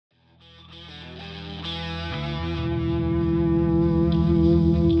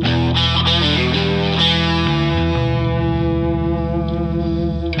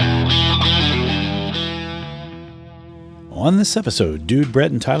this episode, Dude,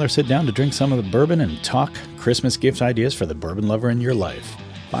 Brett, and Tyler sit down to drink some of the bourbon and talk Christmas gift ideas for the bourbon lover in your life.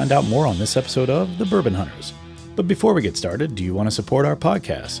 Find out more on this episode of The Bourbon Hunters. But before we get started, do you want to support our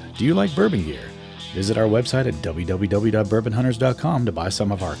podcast? Do you like bourbon gear? Visit our website at www.bourbonhunters.com to buy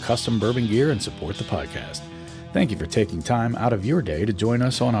some of our custom bourbon gear and support the podcast. Thank you for taking time out of your day to join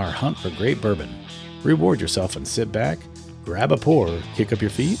us on our hunt for great bourbon. Reward yourself and sit back, grab a pour, kick up your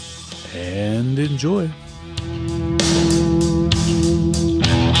feet, and enjoy.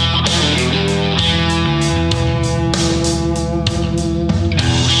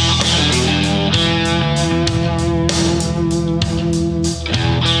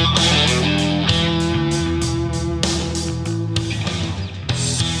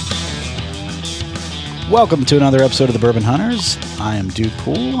 Welcome to another episode of the Bourbon Hunters. I am Dude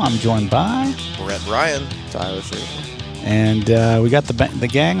Poole. I'm joined by Brett Ryan, Tyler Schaefer. And we got the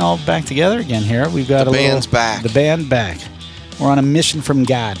gang all back together again here. We've got the band's back. The band back. We're on a mission from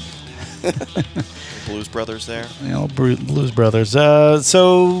God. Blues Brothers there. Blues Brothers.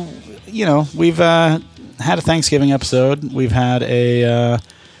 So, we've had a Thanksgiving episode. We've had a,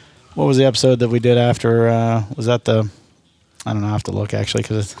 what was the episode that we did after, was that the... I don't know. I have to look actually,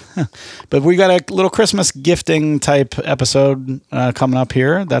 but we got a little Christmas gifting type episode coming up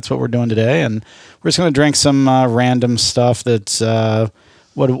here. That's what we're doing today, and we're just going to drink some random stuff that's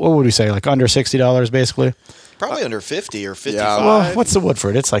what would we say, like under $60 basically? Probably under 50 or 55. Yeah. Well, what's the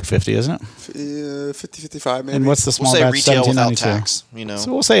Woodford? It's like 50, isn't it? 50, 55 maybe. And what's the small batch? We'll say retail without tax.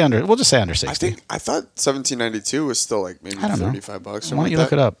 So we'll say under. We'll just say under 60. I thought 1792 was still like maybe $35. Why don't you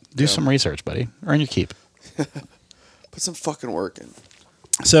look it up? Do some research, buddy. Earn your keep. Put some fucking work in.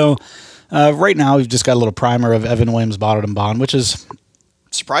 So, right now we've just got a little primer of Evan Williams Bottled and Bond, which is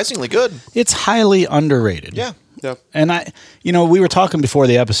surprisingly good. It's highly underrated. Yeah. And we were talking before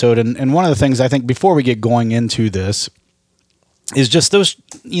the episode, and one of the things I think before we get going into this is just those,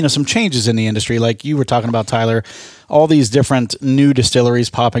 some changes in the industry. Like you were talking about, Tyler, all these different new distilleries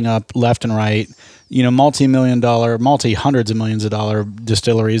popping up left and right. Multi-million-dollar, multi-hundreds of millions of dollar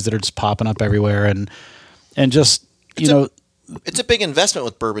distilleries that are just popping up everywhere, and just. It's a big investment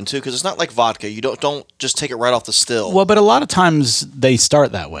with bourbon too, because it's not like vodka. You don't just take it right off the still. Well, but a lot of times they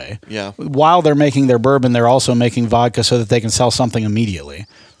start that way. Yeah. While they're making their bourbon, they're also making vodka so that they can sell something immediately.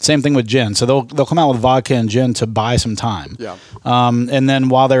 Same thing with gin. So they'll come out with vodka and gin to buy some time. Yeah. And then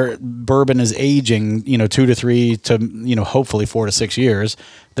while their bourbon is aging, 2 to 3 to hopefully 4 to 6 years,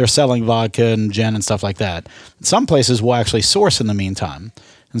 they're selling vodka and gin and stuff like that. Some places will actually source in the meantime.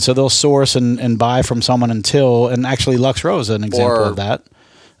 And so they'll source and buy from someone and actually Lux Row is an example of that.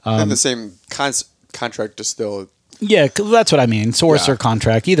 And the same contract distill. Yeah, that's what I mean. Source or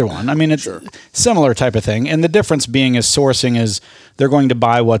contract, either one. I mean, it's similar type of thing. And the difference being is sourcing is they're going to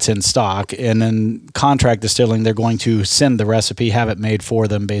buy what's in stock, and then contract distilling, they're going to send the recipe, have it made for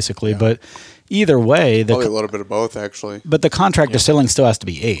them, basically. Yeah. But either way, probably a little bit of both, actually. But the contract distilling still has to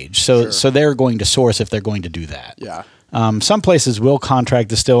be aged, so they're going to source if they're going to do that. Yeah. Some places will contract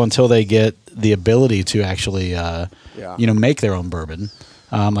distill until they get the ability to actually, make their own bourbon.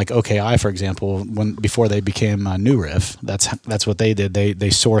 Like OKI, for example, before they became New Riff, that's what they did. They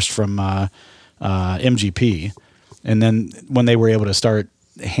sourced from MGP, and then when they were able to start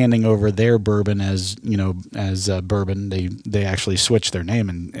handing over their bourbon as bourbon, they actually switched their name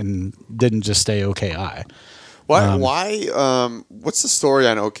and didn't just stay OKI. Why? What's the story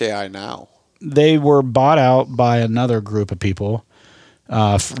on OKI now? They were bought out by another group of people.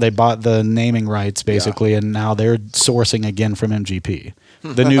 They bought the naming rights, basically, and now they're sourcing again from MGP.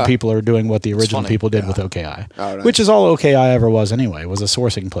 The new people are doing what the original people did with OKI, which is all OKI ever was anyway, was a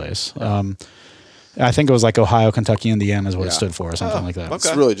sourcing place. I think it was like Ohio, Kentucky, Indiana is what it stood for, or something like that. Okay.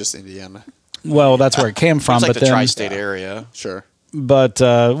 It's really just Indiana. Well, that's where it came from. It's like but the tri-state area. Sure. But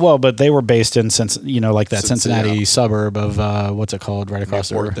they were based in like that Cincinnati suburb of what's it called, right across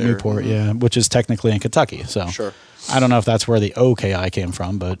the river, Newport, which is technically in Kentucky. So I don't know if that's where the OKI came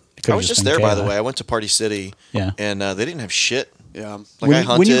from, but it could I was just there, by the way. I went to Party City, and they didn't have shit. Yeah,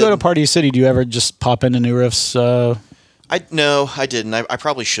 when you go to Party City, do you ever just pop into New Riff's? No, I didn't. I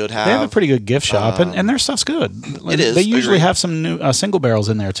probably should have. They have a pretty good gift shop, and their stuff's good. It is. They usually have some new single barrels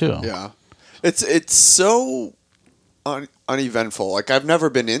in there too. Yeah, it's so uneventful. Like I've never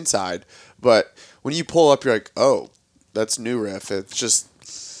been inside, but when you pull up, you're like, oh, that's New Riff. It's just.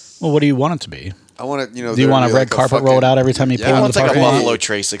 Well, what do you want it to be? I want it. Do you want a red carpet rolled out every time you pull in the parking lot? It's like a Buffalo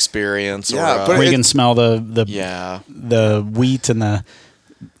Trace experience. Yeah, where you can smell the wheat and the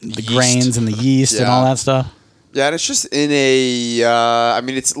grains and the yeast and all that stuff. Yeah, and it's just in a. I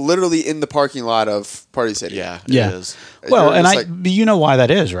mean, it's literally in the parking lot of Party City. Yeah, it Yeah. is. Well, You're and just you know why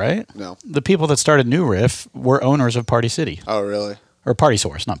that is, right? No. The people that started New Riff were owners of Party City. Oh, really? Or Party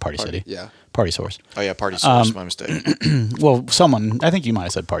Source, not Party City. Yeah. Party Source. Oh yeah, Party Source. My mistake. Well, I think you might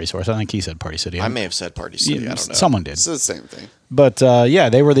have said Party Source. I think he said Party City. I may have said Party City. I don't know. Someone did. It's the same thing. But yeah,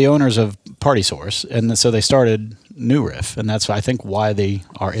 they were the owners of Party Source, and so they started New Riff, and that's I think why they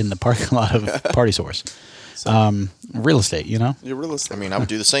are in the parking lot of Party Source. Real estate, you know. You're real estate. I mean, I would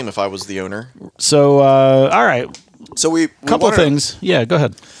do the same if I was the owner. So all right, so we couple wanted, things. Yeah, go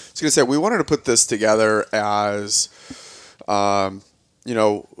ahead. I was gonna say we wanted to put this together as, you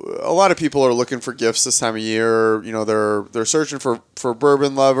know, a lot of people are looking for gifts this time of year. You know, they're searching for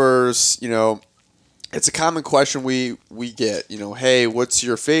bourbon lovers. You know, it's a common question we get. You know, hey, what's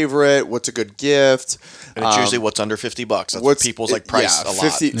your favorite? What's a good gift? And it's usually what's under $50. That's what people's like price a lot.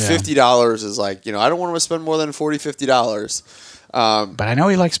 $50 is like, you know, I don't want to spend more than $50. But I know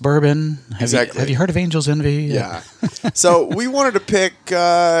he likes bourbon. Exactly. Have you heard of Angel's Envy? Yeah. So we wanted to pick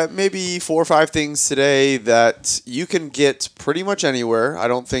maybe 4 or 5 things today that you can get pretty much anywhere. I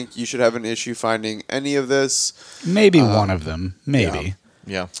don't think you should have an issue finding any of this. Maybe one of them. Maybe.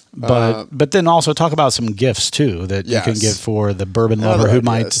 Yeah. But then also talk about some gifts too that you can get for the bourbon lover who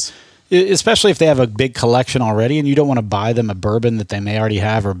might, especially if they have a big collection already and you don't want to buy them a bourbon that they may already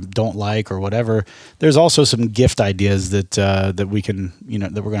have or don't like or whatever. There's also some gift ideas that we can, you know,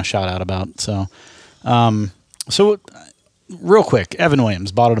 that we're going to shout out about. So, real quick, Evan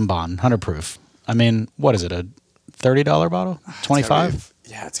Williams, bottled and bond, 100 proof. I mean, what is it? A $30 bottle? 25?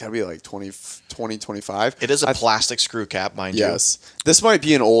 Yeah, it's got to be like 20, 25. It is a plastic screw cap, mind you. Yes. This might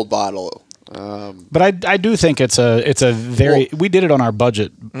be an old bottle. But I do think it's a very we did it on our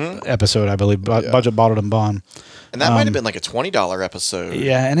budget episode, I believe, budget bottled and bond, and that might have been like a $20 episode.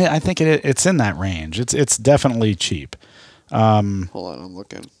 Yeah, and I think it's in that range. It's definitely cheap. Hold on, I'm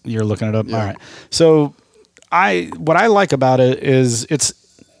looking. You're looking it up. Yeah. All right. So what I like about it is it's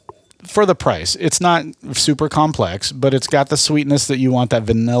for the price. It's not super complex, but it's got the sweetness that you want, that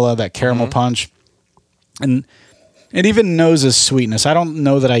vanilla, that caramel punch, and it even noses sweetness. I don't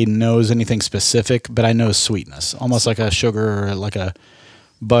know that I nose anything specific, but I know sweetness, almost like a sugar or like a,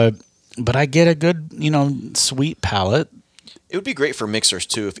 but I get a good, you know, sweet palate. It would be great for mixers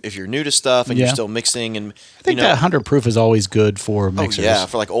too, if you're new to stuff and you're still mixing. And I think that 100 proof is always good for mixers. Oh yeah,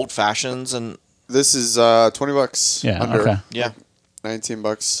 for like old fashions and. This is $20. Yeah. Under, okay. Yeah.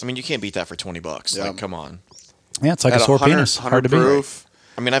 $19. I mean, you can't beat that for $20. Yeah. Like, come on. Yeah, it's like a sore penis. Hard to beat.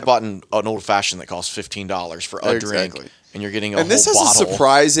 I mean, I bought an old fashioned that costs $15 for a drink, and you're getting a whole bottle. And this has a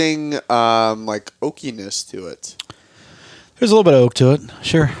surprising like oakiness to it. There's a little bit of oak to it,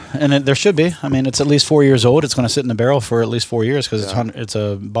 sure, and there should be. I mean, it's at least 4 years old. It's going to sit in the barrel for at least 4 years because it's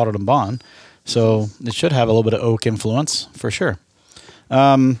a bottled and bond, so it should have a little bit of oak influence for sure.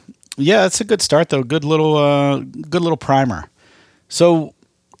 Yeah, it's a good start though. Good little primer. So.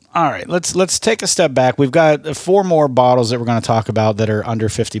 All right, let's take a step back. We've got 4 more bottles that we're going to talk about that are under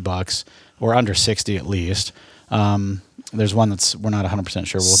 $50 or under 60 at least. There's one we're not 100%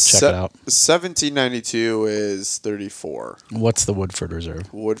 sure. We'll check it out. 1792 is 34. What's the Woodford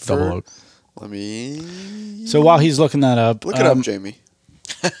Reserve? Woodford. Double oak. Let me. So while he's looking that up, look it up, Jamie.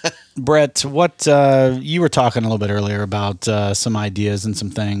 Brett, what you were talking a little bit earlier about some ideas and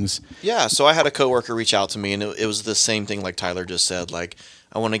some things. Yeah, so I had a coworker reach out to me, and it was the same thing like Tyler just said. Like,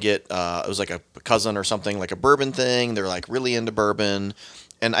 I want to get, it was like a cousin or something, like a bourbon thing. They're like really into bourbon.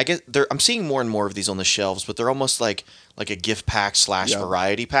 And I guess I'm seeing more and more of these on the shelves, but they're almost like a gift pack /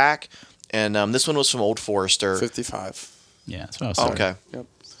 variety pack. And this one was from Old Forester. 55. Yeah, that's what I was saying. Okay. Yep.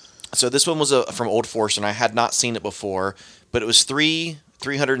 So this one was from Old Forester, and I had not seen it before, but it was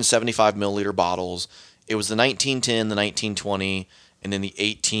 375 milliliter bottles. It was the 1910, the 1920, and then the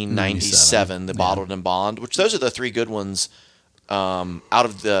 1897, the bottled and bond, which those are the 3 good ones. Out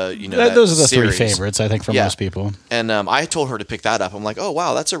of the those are the series. 3 favorites I think for most people. And I told her to pick that up. I'm like, oh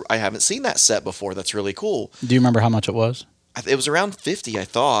wow, I haven't seen that set before. That's really cool. Do you remember how much it was? It was around 50, I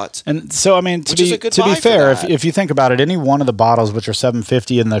thought. And so I mean, to be fair, if you think about it, any one of the bottles which are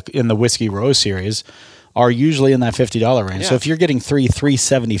 $750 in the Whiskey Row series are usually in that $50 range. Yeah. So if you're getting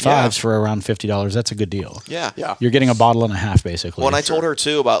 375s for around $50, that's a good deal. Yeah. You're getting a bottle and a half basically. Well, and I told her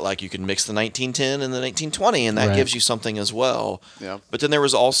too about like you can mix the 1910 and the 1920, and that gives you something as well. Yeah. But then there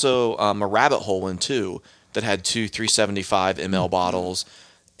was also a rabbit hole one too that had 2 375 ml bottles.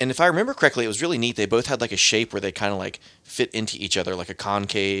 And if I remember correctly, it was really neat. They both had like a shape where they kind of like fit into each other, like a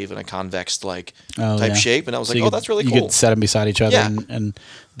concave and a convex type shape. And I was like, that's really cool. You could set them beside each other and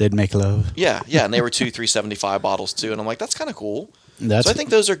they'd make love. Yeah. And they were 2 375 bottles too. And I'm like, that's kind of cool. So I think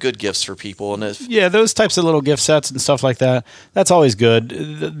those are good gifts for people. And those types of little gift sets and stuff like that, that's always good.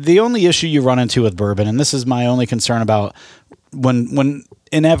 The only issue you run into with bourbon, and this is my only concern about when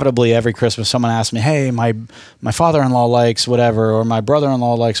inevitably every Christmas someone asks me, hey, my father-in-law likes whatever, or my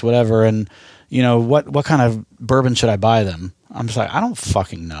brother-in-law likes whatever, and what kind of bourbon should I buy them? I'm just like, I don't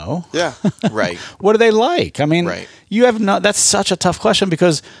fucking know. Yeah. Right. What do they like? I mean, right. That's such a tough question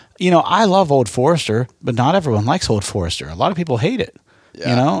because, I love Old Forester, but not everyone likes Old Forester. A lot of people hate it.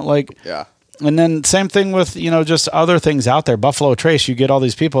 Yeah. Yeah. And then same thing with, just other things out there. Buffalo Trace, you get all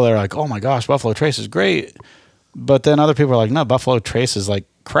these people that are like, oh my gosh, Buffalo Trace is great. But then other people are like, no, Buffalo Trace is like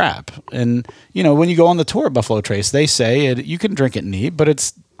crap. And, when you go on the tour of Buffalo Trace, they say you can drink it neat, but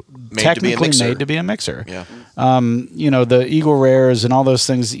it's technically made to be a mixer. Yeah. The Eagle Rares and all those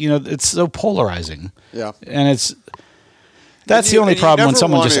things, it's so polarizing. Yeah. And that's the only problem when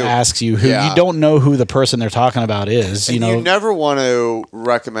someone just asks you who you don't know who the person they're talking about is. And you never want to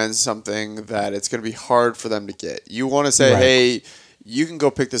recommend something that it's going to be hard for them to get. You want to say, hey, you can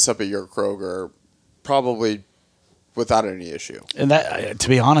go pick this up at your Kroger, probably without any issue. And that, to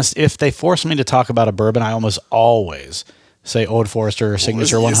be honest, if they force me to talk about a bourbon, I almost always say Old Forester or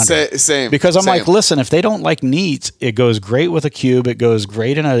Signature 100. Same. Because I'm like, listen, if they don't like neat, it goes great with a cube. It goes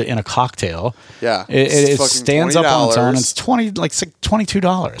great in a cocktail. Yeah. It stands up on its own. It's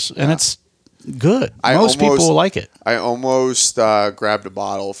 $22, and it's good. Most people will like it. I almost grabbed a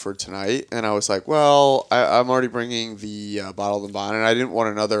bottle for tonight, and I was like, well, I'm already bringing the bottled and bond, and I didn't want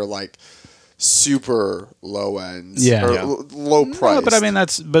another like super low end low price. No, but I mean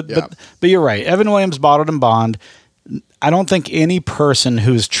but you're right. Evan Williams bottled and bond. I don't think any person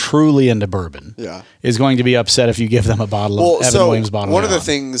who's truly into bourbon is going to be upset if you give them a bottle of Evan Williams bottled. One of the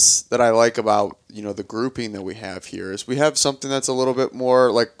things that I like about the grouping that we have here is we have something that's a little bit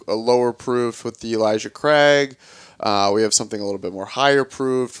more like a lower proof with the Elijah Craig. We have something a little bit more higher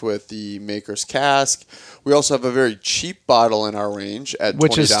proof with the Maker's Cask. We also have a very cheap bottle in our range at $20.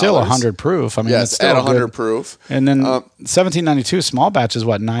 Which is still 100 proof. I mean, it's still at 100 proof. And then 1792 small batch is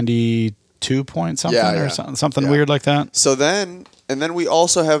what, 92 point something or something weird like that. So then we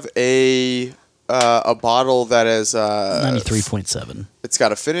also have a bottle that is 93.7. It's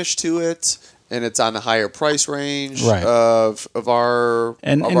got a finish to it. And it's on the higher price range of our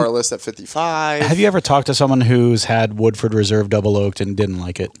list at $55. Have you ever talked to someone who's had Woodford Reserve Double Oaked and didn't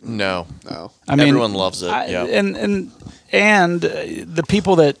like it? No. I mean, everyone loves it. And the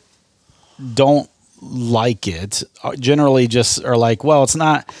people that don't like it generally just are like, well,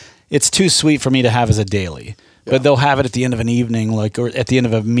 it's too sweet for me to have as a daily. Yeah. But they'll have it at the end of an evening, or at the end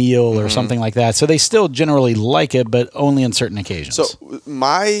of a meal or something like that. So they still generally like it, but only on certain occasions. So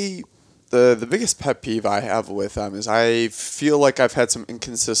the biggest pet peeve I have with them is I feel like I've had some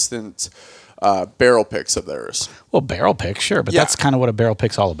inconsistent barrel picks of theirs. Well, barrel pick, sure, but that's kind of what a barrel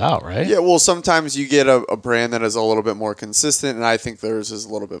pick's all about, right? Yeah, well, sometimes you get a brand that is a little bit more consistent, and I think theirs is a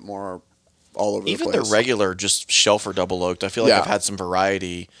little bit more all over the place. Even the regular, just shelf or double oaked, I feel like I've had some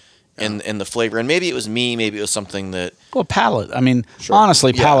variety in the flavor. And maybe it was me, maybe it was something that... Well, palate. I mean,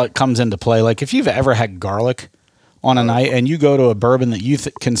 honestly, palate comes into play. Like, if you've ever had garlic on a night and you go to a bourbon that you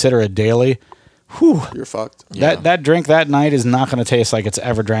consider a daily, you're fucked. That drink that night is not going to taste like it's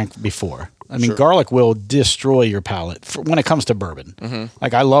ever drank before. I mean, garlic will destroy your palate when it comes to bourbon. Mm-hmm.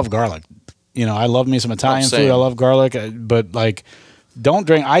 Like, I love garlic. I love me some Italian food. I love garlic, but like, don't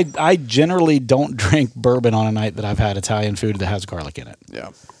drink. I generally don't drink bourbon on a night that I've had Italian food that has garlic in it. Yeah,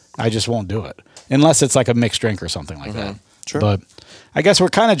 I just won't do it unless it's like a mixed drink or something like that. Sure. But I guess we're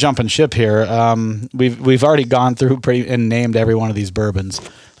kind of jumping ship here. We've already gone through and named every one of these bourbons,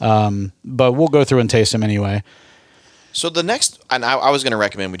 but we'll go through and taste them anyway. So the next, and I was going to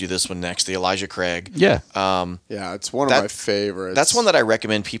recommend we do this one next, the Elijah Craig. Yeah. It's one of my favorites. That's one that I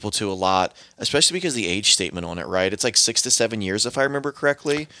recommend people to a lot, especially because the age statement on it, right? It's like 6 to 7 years, if I remember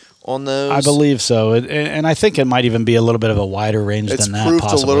correctly, on those. I believe so. And I think it might even be a little bit of a wider range than that, It's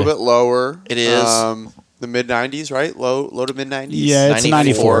proofed a little bit lower. It is. The mid-90s, right? Low to mid-90s? Yeah, it's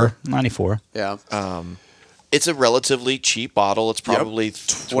 94. Yeah. It's a relatively cheap bottle. It's probably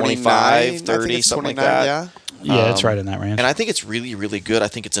 25, 30, something like that. Yeah, it's right in that range. And I think it's really, really good. I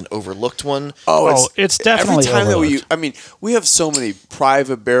think it's an overlooked one. Oh, it's definitely every time overlooked. We have so many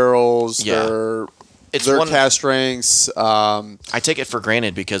private barrels. Yeah. They're cask strengths. I take it for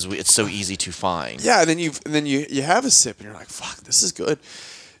granted because it's so easy to find. Yeah, and then you have a sip and you're like, fuck, this is good.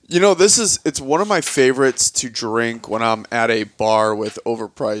 It's one of my favorites to drink when I'm at a bar with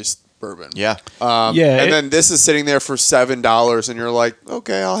overpriced bourbon. Yeah. And then this is sitting there for $7 and you're like,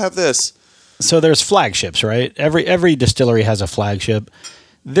 okay, I'll have this. So there's flagships, right? Every distillery has a flagship.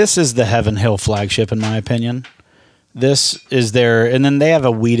 This is the Heaven Hill flagship, in my opinion. This is their, and then they have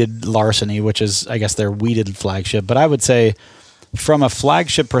a weeded Larceny, which is, I guess, their weeded flagship. But I would say, from a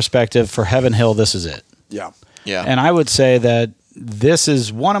flagship perspective for Heaven Hill, this is it. Yeah. Yeah. And I would say that this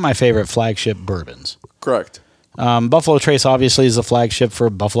is one of my favorite flagship bourbons. Correct. Buffalo Trace obviously is the flagship for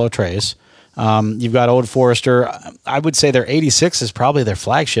Buffalo Trace. You've got Old Forester. I would say their 86 is probably their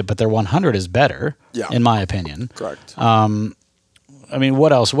flagship, but their 100 is better, in my opinion. Correct. I mean,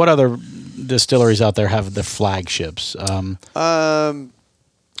 what else? What other distilleries out there have the flagships? I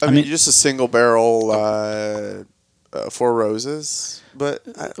mean, just a single barrel, Four Roses. But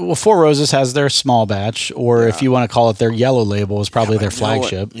well, Four Roses has their small batch, or if you want to call it their yellow label, is probably their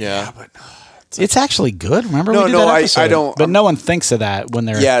flagship. But it's actually good. Remember, No, we did no, that episode? I don't- But no one thinks of that when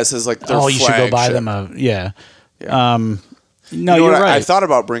they're it says like their you should go buy them flagship. no, You know you're what, right. I thought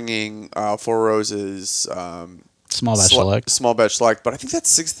about bringing Four Roses Small batch select. small batch select, but I think that's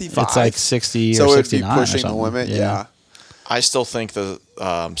 65. It's like 60 so or it'd be 69 or pushing the something. limit. Yeah. I still think the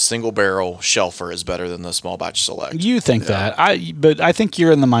single barrel shelfer is better than the small batch select. You think that, but I think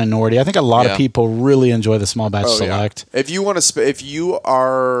you're in the minority. I think a lot of people really enjoy the small batch select. If you want to, if you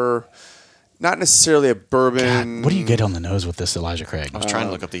are not necessarily a bourbon, God, what do you get on the nose with this, Elijah Craig? I was trying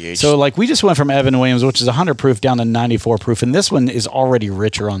to look up the age. So, like, we just went from Evan Williams, which is 100 proof, down to 94 proof, and this one is already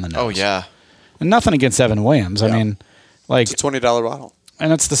richer on the nose. Oh yeah, and nothing against Evan Williams. I mean, like, it's a $20 bottle,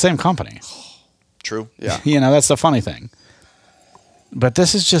 and it's the same company. true. Yeah. That's the funny thing. But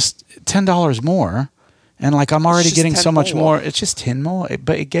this is just $10 more, and like I'm already just getting 10 so much more. more. It's just 10 more,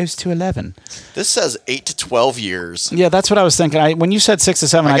 but it goes to 11. This says 8 to 12 years. Yeah, that's what I was thinking. When you said 6 to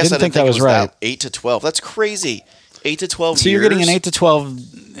 7, I didn't think that was right. 8 to 12. That's crazy. 8 to 12 So years. you're getting an 8 to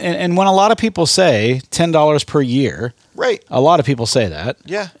 12, and when a lot of people say $10 per year, Right. a lot of people say that.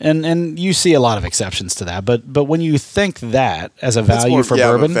 Yeah. And you see a lot of exceptions to that, but when you think that as a That's value more, for of a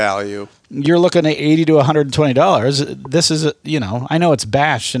bourbon, value. you're looking at $80 to $120. This is, I know it's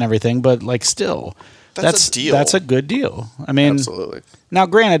bashed and everything, but like still, That's a deal. That's a good deal. I mean, Absolutely. now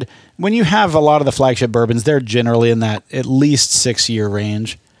granted, when you have a lot of the flagship bourbons, they're generally in that at least 6-year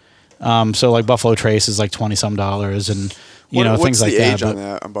range. So like Buffalo Trace is like $20 some, and What's things like the that. age on But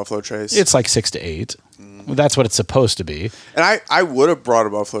that on Buffalo Trace? it's like 6 to 8. That's what it's supposed to be. And I would have brought a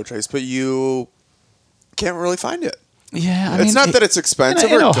Buffalo Trace, but you can't really find it. Yeah, It's not that it's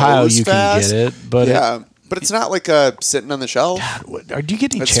expensive in or Ohio goes you fast. can get it, but but it's not like sitting on the shelf. do you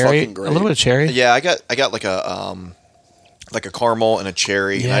get any It's cherry? fucking great. A little bit of cherry. Yeah, I got like a caramel and a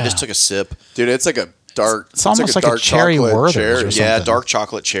cherry, and I Yeah. just took a sip. Dude, it's like a dark. It's almost like a dark cherry chocolate Werther's cherry. or something. Yeah, dark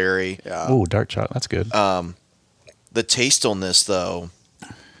chocolate cherry. Yeah. Oh, dark chocolate. That's good. The taste on this, though,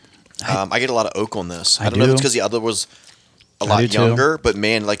 I get a lot of oak on this. I I don't know if do. it's because the other was a I lot do too. younger, but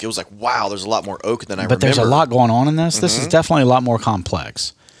man, like it was like, wow, there's a lot more oak than I remember. But there's a lot going on in this. This is definitely a lot more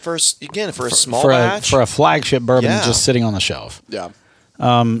complex. for a small for batch. for a flagship bourbon Yeah. just sitting on the shelf. Yeah.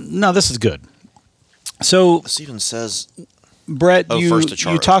 No, this is good. So, This even says Brett, Oh, you first to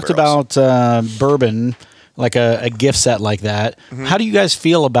Charles talked barrels. about bourbon, like a gift set like that. How do you guys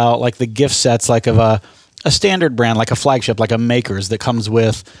feel about like the gift sets, like of a standard brand, like a flagship, like a Maker's that comes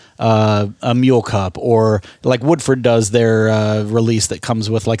with a mule cup, or like Woodford does their release that comes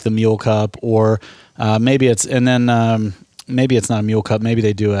with like the mule cup, or maybe it's maybe it's not a mule cup. Maybe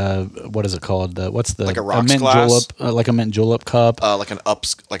they do a what is it called? What's the Like a rocks mint glass? julep, like a mint julep cup. like an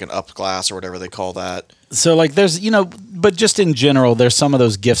up glass or whatever they call that. So like there's but just in general, there's some of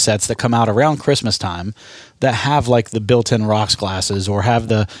those gift sets that come out around Christmas time that have like the built-in rocks glasses, or have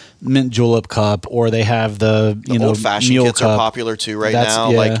the mint julep cup, or they have the Old fashioned mule kits cup. are popular too right That's- now.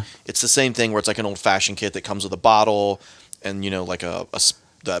 yeah. Like it's the same thing where it's like an old fashioned kit that comes with a bottle and like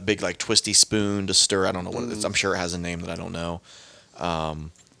that big like twisty spoon to stir. I don't know what it is. I'm sure it has a name that I don't know.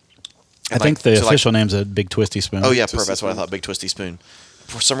 I think the official name's a big twisty spoon. Oh yeah, perfect. That's what I thought. Big twisty spoon.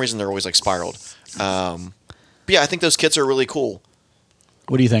 For some reason, they're always like spiraled. But yeah, I think those kits are really cool.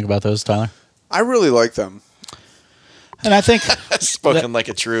 What do you think about those, Tyler? I really like them. And I think Spoken like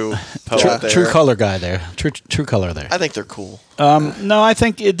a true poet there. true color guy there. True color there. I think they're cool. No, I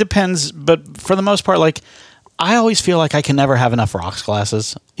think it depends, but for the most part, like I always feel like I can never have enough rocks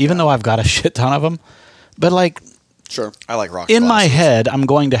glasses, even though I've got a shit ton of them. But like Sure. I like rocks. in my glasses. head, I'm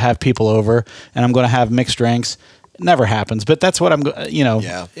going to have people over and I'm going to have mixed drinks. It never happens, but that's what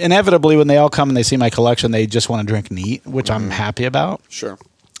Yeah. inevitably when they all come and they see my collection, they just want to drink neat, which I'm happy about. Sure.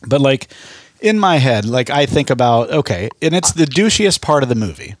 But like in my head, like I think about, okay, and it's the douchiest part of the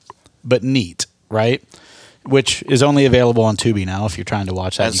movie, but neat, right? Which is only available on Tubi now if you're trying to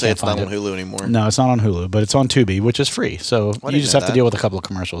watch that. I'd you say can't it's not find on it. Hulu anymore. No, it's not on Hulu, but it's on Tubi, which is free. So you didn't just know have to that. deal with a couple of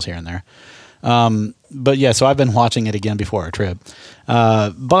commercials here and there. But yeah, so I've been watching it again before our trip.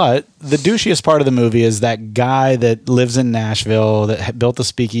 But the douchiest part of the movie is that guy that lives in Nashville that built the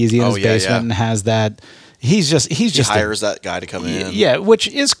speakeasy in his basement and has that. He hires that guy to come in. Yeah, which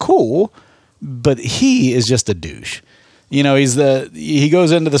is cool, but he is just a douche. You know, he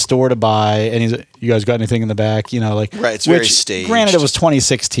goes into the store to buy, and he's, you guys got anything in the back? You know, like right. It's very staged. Granted, it was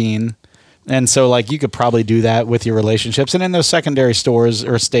 2016. And so, like, you could probably do that with your relationships. And in those secondary stores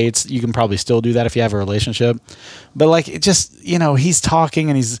or states, you can probably still do that if you have a relationship. But, like, it just, you know, he's talking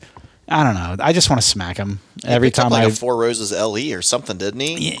and I don't know. I just want to smack him every time. Up like a Four Roses LE or something, didn't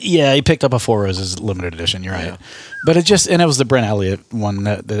he? Yeah, he picked up a Four Roses limited edition. You're right. Yeah. But it was the Brent Elliott one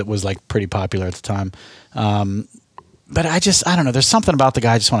that was, like, pretty popular at the time. But I don't know. There's something about the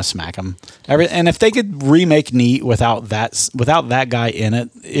guy. I just want to smack him. And if they could remake Neat without that guy in it,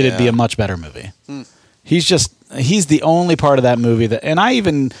 it'd be a much better movie. He's the only part of that movie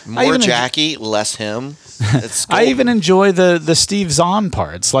more Jackie, less him. I even enjoy the Steve Zahn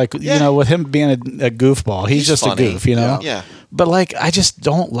parts, like you know, with him being a goofball. He's just funny. A goof, you know. Yeah. But like, I just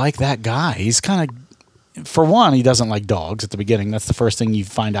don't like that guy. He's kind of. For one, he doesn't like dogs at the beginning. That's the first thing you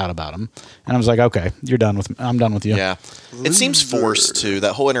find out about him. And I was like, okay, I'm done with you. Yeah. It seems forced, too.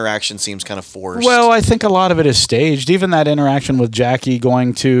 That whole interaction seems kind of forced. Well, I think a lot of it is staged. Even that interaction with Jackie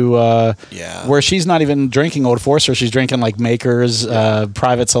going to where she's not even drinking Old Forester. She's drinking like Makers,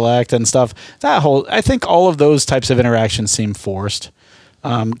 Private Select and stuff. I think all of those types of interactions seem forced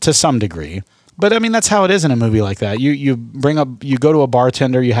to some degree. But, I mean, that's how it is in a movie like that. You go to a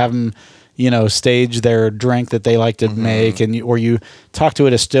bartender, you have them... you know, stage their drink that they like to make, or you talk to a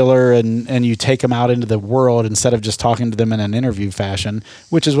distiller and you take them out into the world instead of just talking to them in an interview fashion,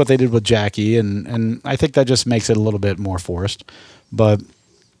 which is what they did with Jackie, and I think that just makes it a little bit more forced. But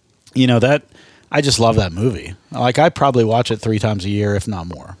you know, that I just love that movie. Like, I probably watch it 3 times a year, if not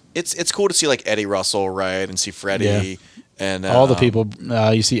more. It's cool to see like Eddie Russell, right, and see Freddie and all the people.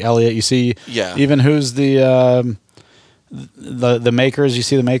 You see Elliot. You see even who's the Makers, you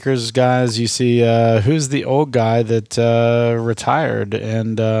see the Makers guys. You see who's the old guy that retired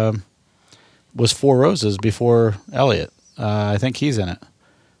and was Four Roses before Elliot. I think he's in it.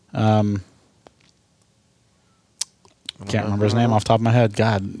 Can't remember his name off the top of my head.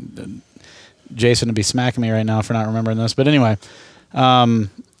 God, Jason would be smacking me right now for not remembering this. But anyway,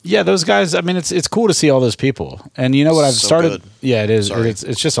 those guys. I mean, it's cool to see all those people. And you know what I've started? Good. Yeah, it is.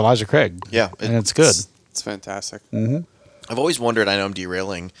 It's just Elijah Craig. Yeah, and it's good. It's fantastic. Mm-hmm. I've always wondered, I know I'm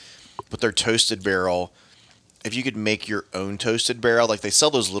derailing, but their toasted barrel, if you could make your own toasted barrel, like they sell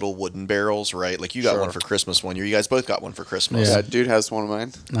those little wooden barrels, right? Like you got one for Christmas one year. You guys both got one for Christmas. Yeah, dude has one of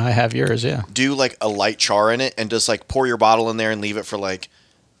mine. I have yours, yeah. Do like a light char in it and just like pour your bottle in there and leave it for like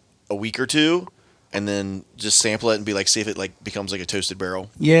a week or two and then just sample it and be like, see if it like becomes like a toasted barrel.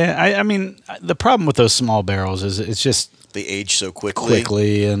 Yeah, I mean, the problem with those small barrels is it's just... They age so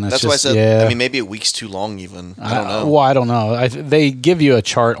quickly. And that's why I said, I mean, maybe a week's too long even. I don't know. Well, I don't know. They give you a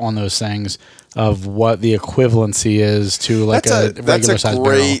chart on those things of what the equivalency is to like a regular size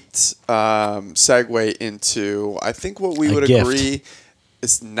barrel. That's a great segue into, I think what we would agree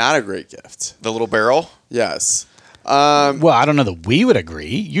is not a great gift. The little barrel? Yes. Well, I don't know that we would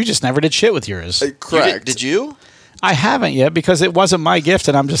agree. You just never did shit with yours. Correct. Did you? I haven't yet because it wasn't my gift,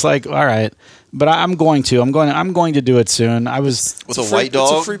 and I'm just like, all right. But I'm going to do it soon. I was with a white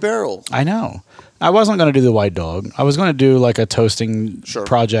dog. It's a free barrel. I know. I wasn't going to do the white dog. I was going to do like a toasting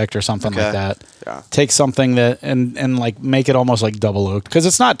project or something like that. Yeah. Take something that and like make it almost like double oaked because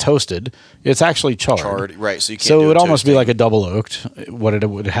it's not toasted. It's actually charred. Right. So you can't. So it would almost be like a double oaked. What it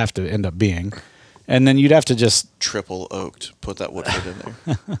would have to end up being. And then you'd have to just... Triple oaked. Put that Woodford in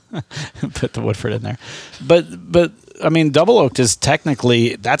there. Put the Woodford in there. But I mean, double oaked is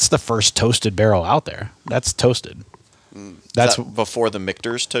technically... That's the first toasted barrel out there. That's toasted. That's before the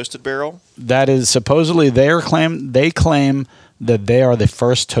Michter's toasted barrel? That is supposedly their claim. They claim that they are the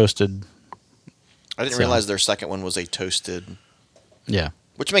first toasted... I didn't realize their second one was a toasted... Yeah.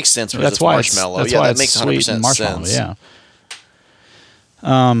 Which makes sense because it's marshmallow. That makes 100% sense. Yeah.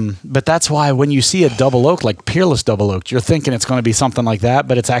 But that's why when you see a double oak, like Peerless double oaked, you're thinking it's going to be something like that,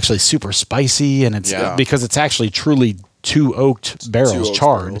 but it's actually super spicy, and it's because it's actually truly 2 oaked barrels,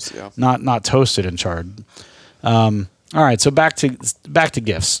 charred, not toasted and charred. All right, so back to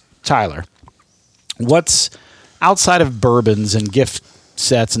gifts, Tyler. What's outside of bourbons and gift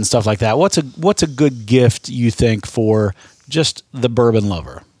sets and stuff like that? What's a good gift you think for just the bourbon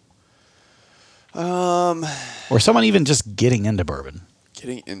lover, or someone even just getting into bourbon?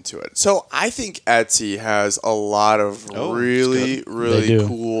 Getting into it. So I think Etsy has a lot of really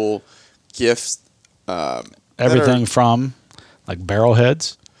cool gifts. Everything from like barrel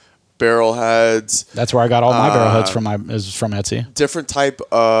heads. barrel heads. That's where I got all my barrel heads from Etsy. Different type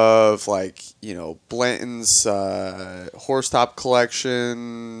of Blanton's horse top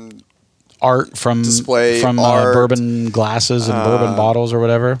collection. Art from display from art. bourbon glasses and bourbon bottles or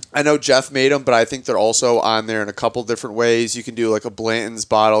whatever. I know Jeff made them, but I think they're also on there in a couple different ways. You can do like a Blanton's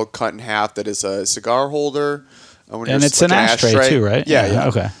bottle cut in half that is a cigar holder. And it's an ashtray too, right? Yeah.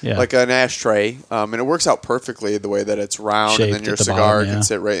 Okay. Yeah. Like an ashtray. And it works out perfectly the way that it's round, Shaped and then your at the cigar bottom, can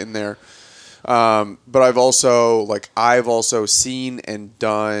sit right in there. But I've also seen and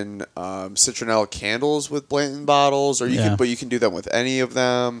done citronelle candles with Blanton bottles, but you can do them with any of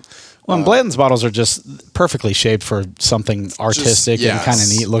them. Well, and Blanton's bottles are just perfectly shaped for something artistic and kind of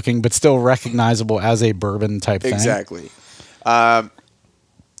neat looking, but still recognizable as a bourbon type thing. Exactly.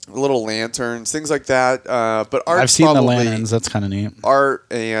 Little lanterns, things like that. But art. I've seen the lanterns. That's kind of neat. Art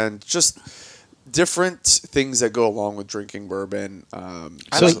and just different things that go along with drinking bourbon. I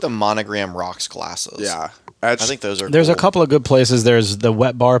like the monogram rocks glasses. Yeah. I think those are There's cool. a couple of good places. There's the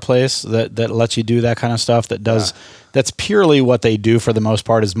Wet Bar place that lets you do that kind of stuff that's purely what they do for the most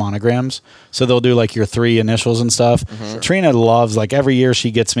part is monograms. So they'll do like your 3 initials and stuff. Mm-hmm. Trina loves, like every year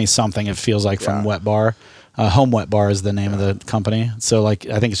she gets me something, it feels like, from Wet Bar. Home Wet Bar is the name of the company. So like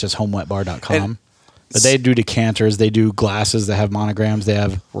I think it's just homewetbar.com. But they do decanters, they do glasses that have monograms, they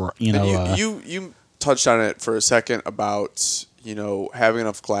have, you touched on it for a second about having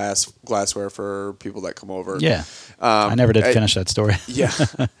enough glassware for people that come over. Yeah. I never did finish that story. Yeah.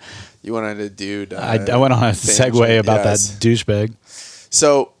 You went on a dude. I went on a segue about that douchebag.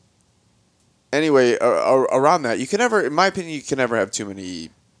 So, anyway, around that, in my opinion, you can never have too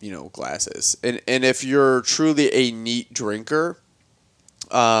many, glasses. And if you're truly a neat drinker,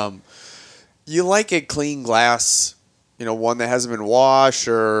 you like a clean glass. One that hasn't been washed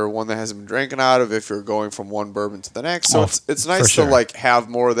or one that hasn't been drinking out of if you're going from one bourbon to the next. So it's nice to have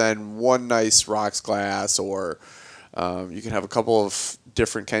more than one nice rocks glass, or you can have a couple of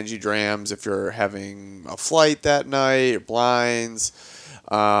different Kenji drams if you're having a flight that night or blinds.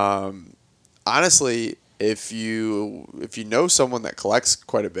 Honestly, if you know someone that collects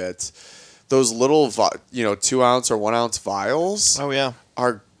quite a bit, those little 2 ounce or 1 ounce vials. Oh yeah,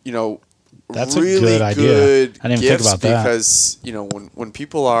 are that's really a good idea. I didn't even think about that. Because when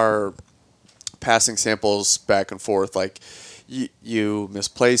people are passing samples back and forth, like you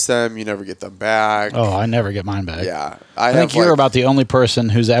misplace them, you never get them back. Oh, I never get mine back. Yeah, I think you're about the only person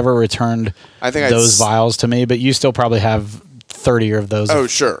who's ever returned those vials to me, but you still probably have 30 of those. Oh,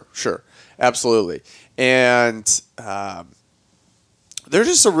 sure, absolutely, and they're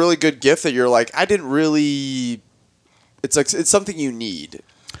just a really good gift that you're like, I didn't really. It's something you need.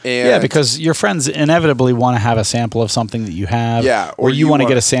 And because your friends inevitably want to have a sample of something that you have, or you want to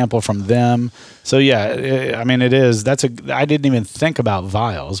get a sample from them. So I mean, it is. I didn't even think about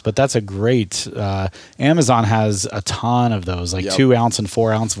vials, but that's a great. Amazon has a ton of those, like 2 ounce and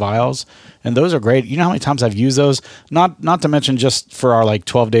 4 ounce vials, and those are great. You know how many times I've used those? Not to mention just for our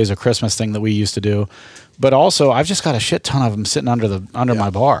 12 days of Christmas thing that we used to do. But also, I've just got a shit ton of them sitting under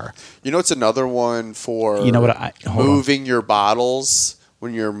my bar. It's another one for moving your bottles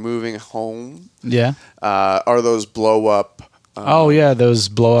when you're moving home. Yeah. Are those blow up? Those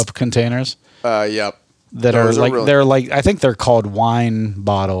blow up containers. Yep. That those are they're I think they're called wine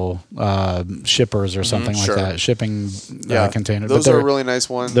bottle shippers or something like that. Shipping containers. Those are a really nice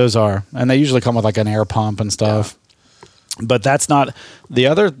one. Those are, and they usually come with an air pump and stuff. Yeah. But that's not the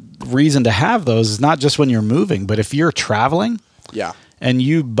other reason to have those is not just when you're moving, but if you're traveling, and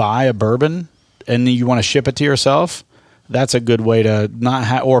you buy a bourbon and you want to ship it to yourself, that's a good way to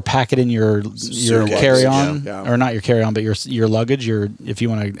not or pack it in your carry-on, or not your carry-on, but your luggage. If you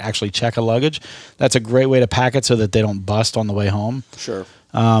want to actually check a luggage, that's a great way to pack it so that they don't bust on the way home. Sure.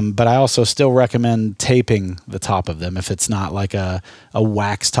 But I also still recommend taping the top of them if it's not like a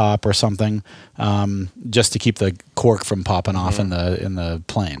wax top or something, just to keep the cork from popping off in the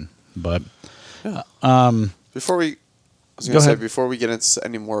plane. But before we get into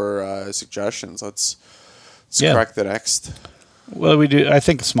any more suggestions, let's crack the next. Well, we do. I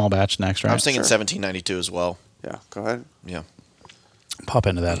think small batch next, right? I was thinking 1792 as well. Yeah, go ahead. Yeah, pop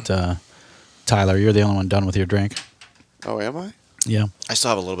into that, Tyler. You're the only one done with your drink. Oh, am I? Yeah, I still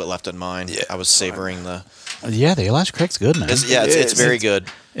have a little bit left in mine. Yeah, I was savoring the. Yeah, the Elijah Craig's good, man. It's very good.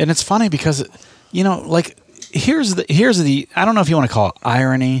 And it's funny because, here's the I don't know if you want to call it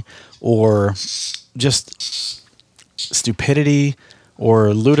irony or just stupidity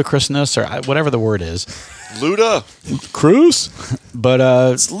or ludicrousness or whatever the word is. Luda. Cruise. But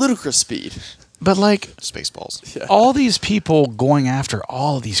it's ludicrous speed. But Spaceballs. Yeah. All these people going after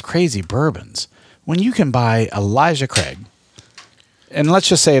all of these crazy bourbons when you can buy Elijah Craig and let's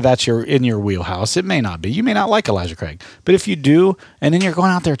just say that's in your wheelhouse. It may not be. You may not like Elijah Craig, but if you do, and then you're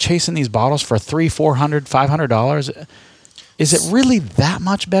going out there chasing these bottles for $300, $400, $500, is it really that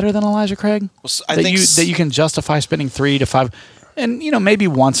much better than Elijah Craig? Well, I think that you can justify spending $3 to $5, and maybe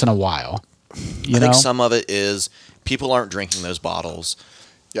once in a while. I think some of it is people aren't drinking those bottles.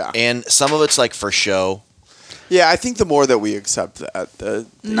 Yeah, and some of it's like for show. Yeah, I think the more that we accept that, the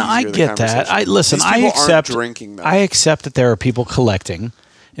no, I get that. I accept drinking them. I accept that there are people collecting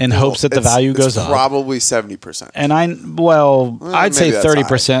in hopes that the value goes up. Probably 70%. And I'd say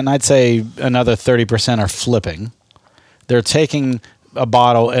 30%. And I'd say another 30% are flipping. They're taking a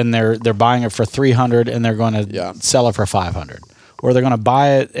bottle and they're buying it for $300 and they're going to sell it for $500. Or they're going to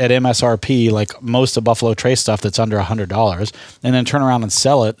buy it at MSRP, like most of Buffalo Trace stuff that's under $100, and then turn around and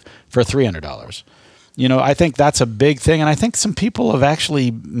sell it for $300. I think that's a big thing, and I think some people have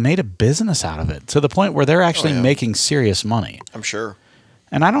actually made a business out of it to the point where they're actually making serious money. I'm sure.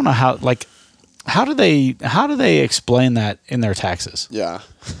 And I don't know how do they explain that in their taxes? Yeah.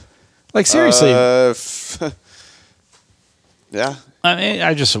 Like seriously. Yeah. I mean,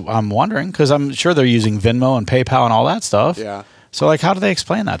 I'm wondering because I'm sure they're using Venmo and PayPal and all that stuff. Yeah. So how do they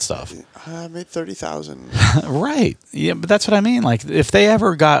explain that stuff? I made $30,000. Right. Yeah, but that's what I mean. Like, if they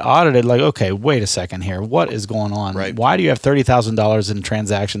ever got audited, like, okay, wait a second here. What is going on? Right. Why do you have $30,000 in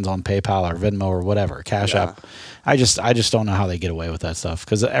transactions on PayPal or Venmo or whatever, Cash App? I just don't know how they get away with that stuff.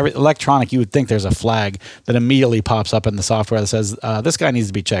 Because electronic, you would think there's a flag that immediately pops up in the software that says, this guy needs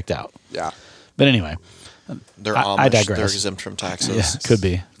to be checked out. Yeah. But anyway. They're Amish. I digress. They're exempt from taxes. Yeah,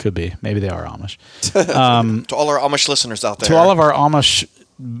 could be. Maybe they are Amish. To all our Amish listeners out there. To all of our Amish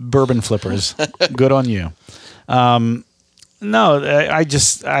bourbon flippers, good on you. No, it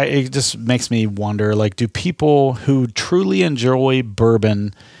just makes me wonder, like, do people who truly enjoy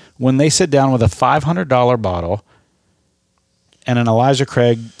bourbon, when they sit down with a $500 bottle and an Elijah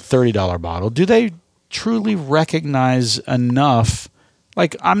Craig $30 bottle, do they truly recognize enough?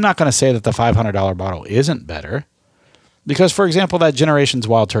 Like, I'm not going to say that the $500 bottle isn't better because, for example, that Generations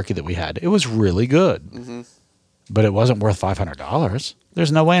Wild Turkey that we had, it was really good, but it wasn't worth $500.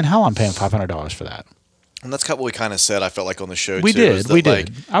 There's no way in hell I'm paying $500 for that. And that's what we kind of said, I felt like, on the show, we too. We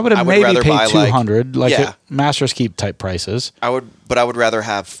did. I would have maybe paid $200, at Master's Keep type prices. But I would rather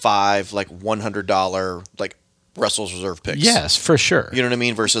have 5, $100, Russell's Reserve picks. Yes, for sure. You know what I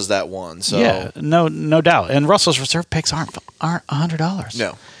mean? Versus that one. So yeah, no doubt. And Russell's Reserve picks aren't $100.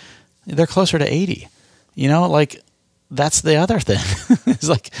 No, they're closer to $80. That's the other thing. It's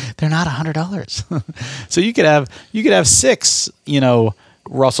like they're not $100. So you could have 6,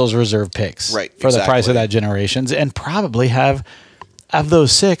 Russell's Reserve picks for the price of that Generations, and probably have of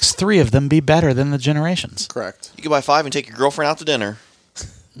those 6, 3 of them be better than the Generations. Correct. You could buy 5 and take your girlfriend out to dinner.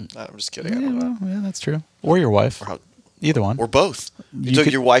 I'm just kidding. Yeah, that's true. Or your wife. Either one. Or both. You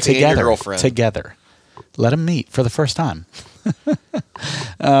took your wife and your girlfriend. Together. Let them meet for the first time. What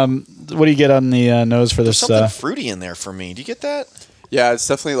do you get on the nose for this? There's something fruity in there for me. Do you get that? Yeah, it's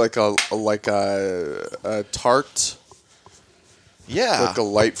definitely like a tart. Yeah. Like a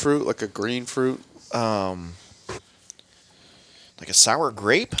light fruit, like a green fruit. Like a sour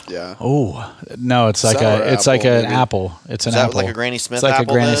grape? Yeah. Oh no, it's like an apple. It's an apple. Like a Granny Smith apple. It's like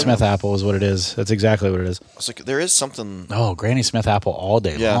apple, a Granny Smith apple is what it is. That's exactly what it is. It's like there is something. Oh, Granny Smith apple all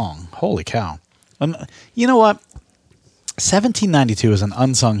day long. Holy cow! You know what? 1792 is an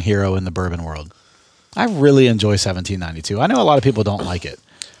unsung hero in the bourbon world. I really enjoy 1792. I know a lot of people don't like it,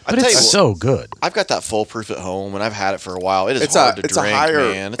 but it's so good. I've got that foolproof at home, and I've had it for a while. It's hard to drink,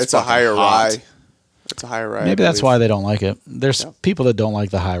 man. It's a higher rye. It's a high rye. Maybe that's why they don't like it. There's people that don't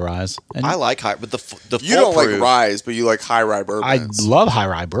like the high ryes. I like high, but the you don't like ryes, but you like high rye bourbons. I love high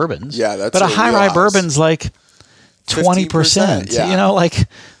rye bourbons. Yeah, that's but a high rye bourbon's like 20%. Yeah.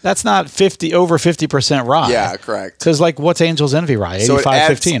 That's not over 50% rye. Yeah, correct. Because what's Angel's Envy rye? 85-15,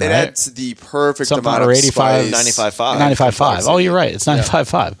 right? It adds the perfect something amount or of 85, spice. 95.5. Oh, you're right. It's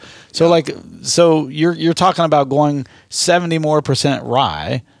 95.5. So you're talking about going 70% more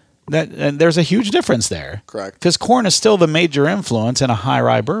rye. And there's a huge difference there. Correct. Because corn is still the major influence in a high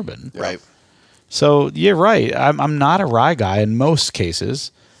rye bourbon. Right. So you're right. I'm not a rye guy in most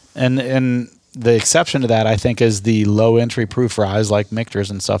cases. And the exception to that, I think, is the low entry proof ryes like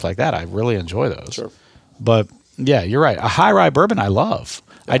Michter's and stuff like that. I really enjoy those. Sure. But yeah, you're right. A high rye bourbon I love.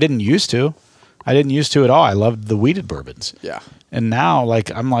 Yeah. I didn't used to at all. I loved the wheated bourbons. Yeah. And now, I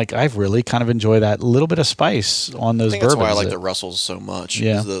really kind of enjoy that little bit of spice on those bourbons. That's why I like the Russells so much.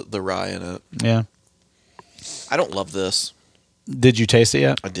 Yeah. Is the rye in it. Yeah. I don't love this. Did you taste it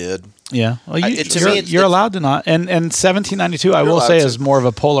yet? I did. Yeah. Well, you're allowed to not. And 1792, I will say, is more of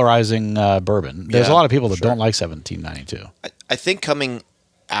a polarizing bourbon. There's a lot of people that don't like 1792. I think coming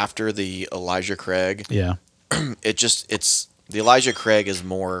after the Elijah Craig, Yeah. it's the Elijah Craig is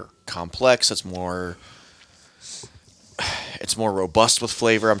more complex. It's more robust with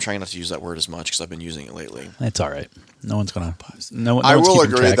flavor. I'm trying not to use that word as much because I've been using it lately. It's all right. No one's gonna. No I one's will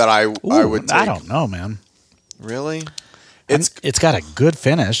keeping agree track. that I would take. I don't know, man. Really? It's got a good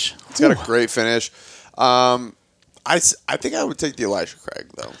finish. It's got a great finish. I think I would take the Elijah Craig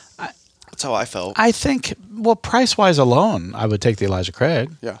though. That's how I felt. I think, well, price wise alone, I would take the Elijah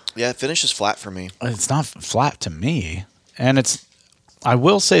Craig. Yeah. Yeah, it finishes flat for me. It's not flat to me, and it's. I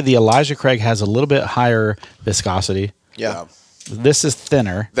will say the Elijah Craig has a little bit higher viscosity. Yeah. This is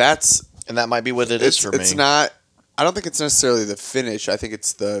thinner. And that might be what it is for me. It's not. I don't think it's necessarily the finish. I think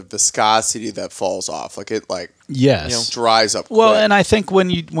it's the viscosity that falls off. Like it, Yes. dries up. Well, quick. and I think when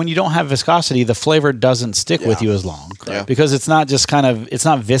you don't have viscosity, the flavor doesn't stick with you as long. Yeah. Because it's not just it's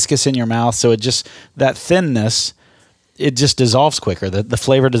not viscous in your mouth, so that thinness, it just dissolves quicker. The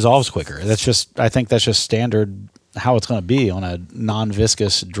flavor dissolves quicker. I think that's just standard how it's going to be on a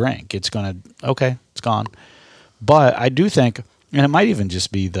non-viscous drink. It's it's gone. But I do think, and it might even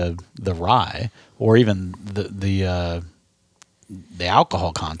just be the rye or even the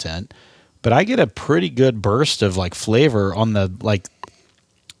alcohol content, but I get a pretty good burst of flavor on the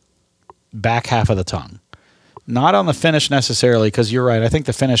back half of the tongue. Not on the finish necessarily, because you're right. I think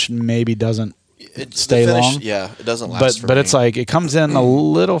the finish maybe doesn't stay long. Yeah, it doesn't last. But it's it comes in a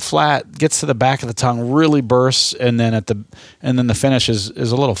little flat, gets to the back of the tongue, really bursts, and then the finish is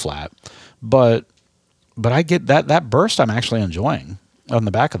a little flat. But I get that burst. I'm actually enjoying on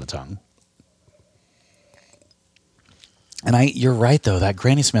the back of the tongue. And you're right though. That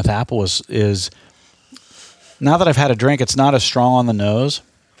Granny Smith apple is now that I've had a drink, it's not as strong on the nose,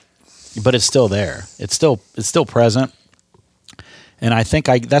 but it's still there. It's still present. And I think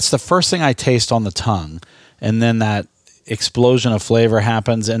that's the first thing I taste on the tongue, and then that explosion of flavor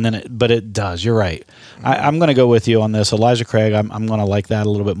happens, and then but it does. You're right. I'm going to go with you on this, Elijah Craig. I'm going to like that a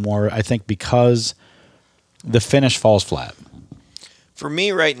little bit more. I think because the finish falls flat. For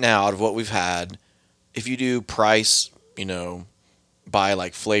me right now, out of what we've had, if you do price, by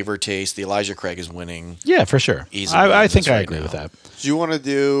flavor taste, the Elijah Craig is winning. Yeah, for sure. Easily. I think I agree with that. Do you want to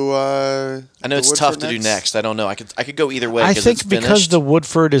do? I know it's tough to do next. I don't know. I could go either way. I think it's because the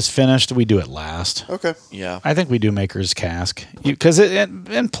Woodford is finished, we do it last. Okay. Yeah. I think we do Maker's Cask because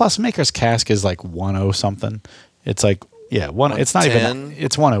and plus Maker's Cask is 10 something. It's it's not even.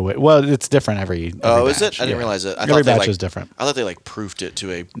 It's 108. Well, it's different every is batch. it? I didn't realize it. Every batch is different. I thought they proofed it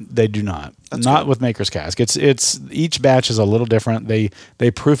to a. They do not. That's not good. with Maker's Cask. It's each batch is a little different.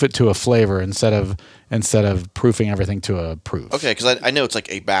 They proof it to a flavor instead of proofing everything to a proof. Okay, because I know it's a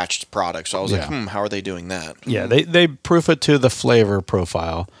batched product, so I was how are they doing that? Yeah, they proof it to the flavor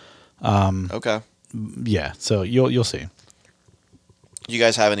profile. Okay. Yeah, so you'll see. You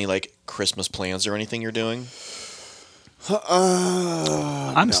guys have any Christmas plans or anything you're doing?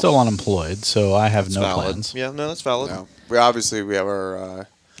 I'm still unemployed, so I have That's no valid. plans. Yeah, no, that's valid. No. We have our.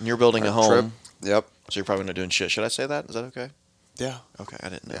 And you're building a our home, trip. Yep. so you're probably not doing shit. Should I say that? Is that okay? Yeah. Okay, I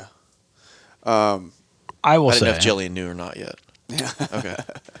didn't know. Yeah. I will I didn't know say if Jillian knew or not yet. Yeah. Okay.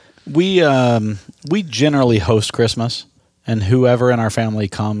 we generally host Christmas, and whoever in our family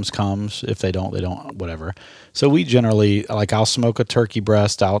comes. If they don't, whatever. So we generally I'll smoke a turkey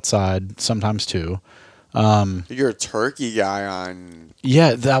breast outside, sometimes two. You're a turkey guy on.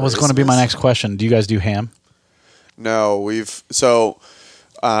 Yeah, that was going to be my next question. Do you guys do ham? No, we used to.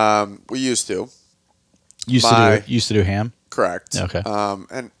 Used to do ham. Correct. Okay.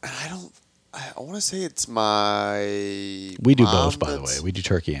 And I want to say it's my. We do both, by the way. We do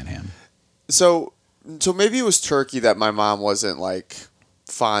turkey and ham. So maybe it was turkey that my mom wasn't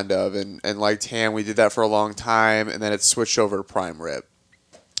fond of, and liked ham. We did that for a long time, and then it switched over to prime rib.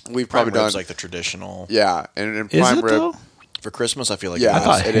 We've probably Prime rib's done the traditional. Yeah, and Is prime it rib. though? For Christmas, I feel like Yeah, I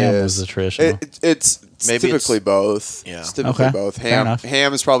thought it ham is. was the traditional. It's Maybe typically it's- both. Yeah. It's typically Okay, both. fair enough.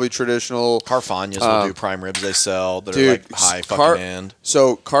 Ham is probably traditional. Carfagnas will do prime ribs they sell that Dude, are high fucking end.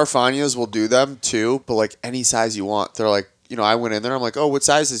 So Carfagnas will do them too, but any size you want. They're I went in there. I'm like, oh, what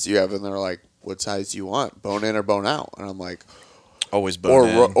sizes do you have? And they're like, what size do you want? Bone in or bone out? And I'm like, Always bone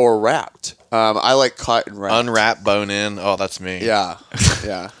in. or wrapped. I like cut and wrapped. Unwrapped bone in. Oh, that's me. Yeah,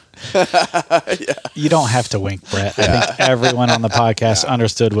 yeah. You don't have to wink, Brett. I think everyone on the podcast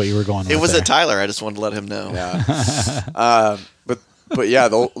understood what you were going with. It was there. at Tyler. I just wanted to let him know. Yeah. But yeah,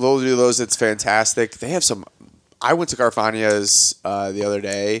 they'll do those. It's fantastic. They have some. I went to Carfagnas the other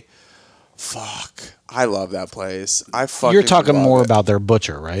day. Fuck. I love that place. I fucking You're talking love more it. about their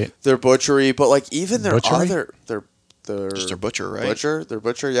butcher, right? Their butchery, but like even their Butchery? other their Just their butcher, right? Their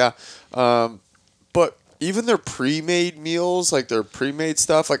butcher, yeah. But even their pre-made meals, like their pre-made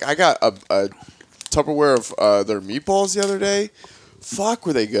stuff, like I got a Tupperware of their meatballs the other day. Fuck,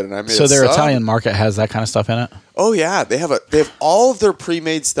 were they good? And I made So a their sub. Italian market has that kind of stuff in it? Oh yeah, they have all of their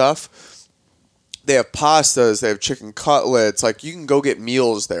pre-made stuff. They have pastas. They have chicken cutlets. Like you can go get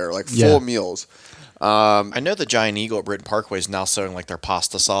meals there, like full meals. I know the Giant Eagle at Britton Parkway is now selling like their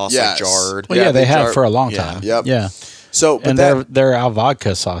pasta sauce, Yes. like jarred. Well, Yeah, yeah, they they have jar- for a long Yeah. time. Yep. Yeah. So, but And that, their al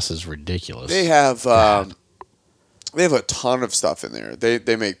vodka sauce is ridiculous. they have a ton of stuff in there.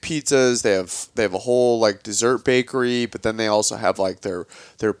 They make pizzas. They have a whole like dessert bakery, but then they also have like their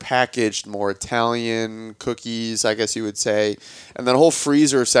packaged more Italian cookies, I guess you would say, and then a whole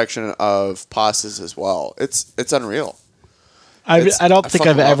freezer section of pastas as well. It's unreal. I don't think fucking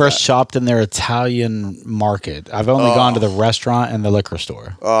I've love ever that. shopped in their Italian market. I've only gone to the restaurant and the liquor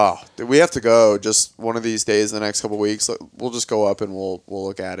store. Oh, we have to go just one of these days in the next couple of weeks. We'll just go up and we'll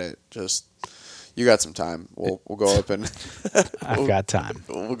look at it. Just you got some time. We'll go up and I've got time.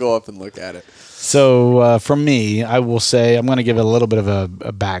 we'll go up and look at it. So for me, I will say I'm going to give it a little bit of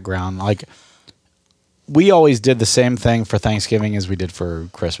a background. Like we always did the same thing for Thanksgiving as we did for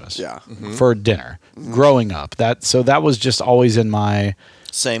Christmas. Yeah. For dinner, growing up. That was just always in my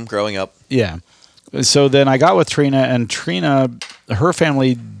Same growing up. yeah. So then I got with Trina, and Trina, her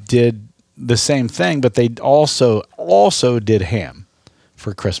family did the same thing, but they also did ham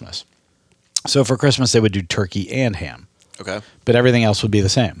for Christmas. So for Christmas they would do turkey and ham, Okay. but everything else would be the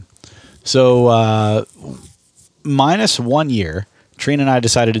same. So minus 1 year, Trina and I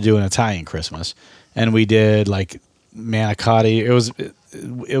decided to do an Italian Christmas, and we did like manicotti.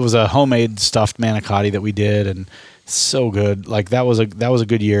 It was a homemade stuffed manicotti that we did, and so good. Like that was a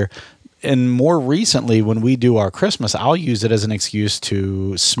good year. And more recently, when we do our Christmas, I'll use it as an excuse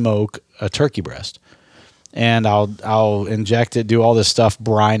to smoke a turkey breast, and I'll inject it, do all this stuff,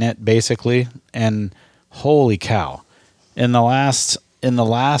 brine it basically, and holy cow! In the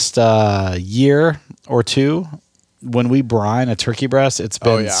last year or two, when we brine a turkey breast, it's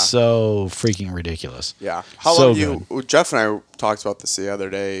been so freaking ridiculous. Yeah. How So long do you? Jeff and I talked about this the other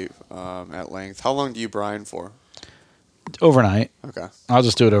day at length. How long do you brine for? Overnight. Okay. I'll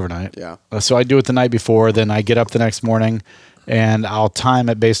just do it overnight. Yeah. So I do it the night before, then I get up the next morning, and I'll time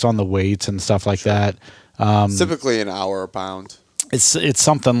it based on the weights and stuff like that. It's typically an hour a pound. It's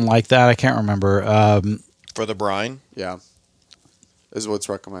something like that. I can't remember. For the brine? Yeah. Is what's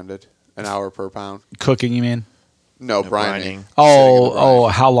recommended. An hour per pound. Cooking, you mean? No, No, brining. brining. Oh,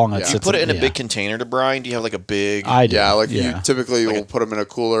 how long it Yeah. sits? Do you put it in a yeah. big container to brine? Do you have like a big... I do. Yeah, like yeah. you typically Like will put them in a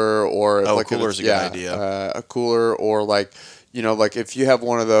cooler or Oh, like a cooler's a good idea. A cooler or like like if you have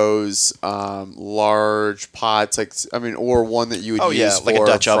one of those large pots, or one that you would Oh, use yeah, like for a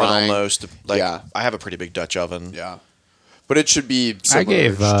Dutch oven frying. almost. Like, Yeah. I have a pretty big Dutch oven. Yeah, but it should be. I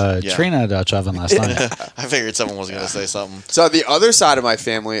gave submerged. Yeah. Trina a Dutch oven last night. I figured someone was going to say something. So the other side of my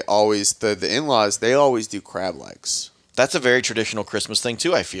family always the in-laws they always do crab legs. That's a very traditional Christmas thing,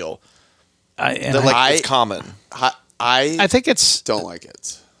 too, I feel. And That, like, I- it's common. I think it's Don't like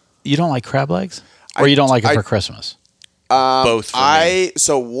it. you don't like crab legs, or you don't like it for Christmas. Both for me.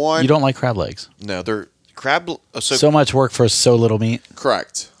 You don't like crab legs. No, they're... Crab... So much work for so little meat.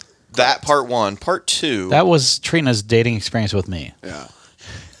 Correct. that part one. Part two... That was Trina's dating experience with me. Yeah.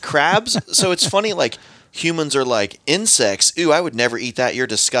 crabs. So it's funny, like, humans are like, insects, ooh, I would never eat that, you're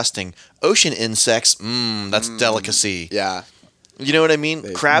disgusting. Ocean insects, that's delicacy. Yeah. You know what I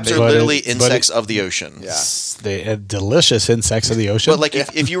mean? Crabs are But literally it- insects of the ocean. Yeah. They delicious insects of the ocean. But like,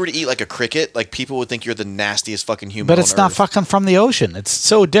 if you were to eat like a cricket, like people would think you're the nastiest fucking human. But on it's not Earth. fucking from the ocean. It's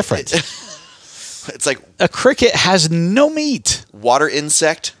so different. It's like A cricket has no meat. water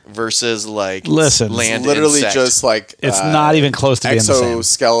insect versus like Listen, land Literally insect. just like It's not even close to being the same.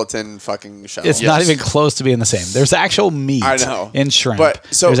 exoskeleton fucking shell. It's not even close to being the same. There's actual meat I know. in shrimp. But,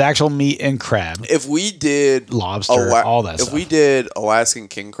 so- there's actual meat in crab. If we did Lobster, all that if stuff. we did Alaskan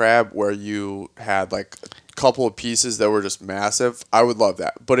king crab where you had like a couple of pieces that were just massive, I would love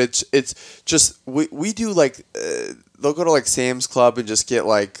that. But it's just we do like they'll go to like Sam's Club and just get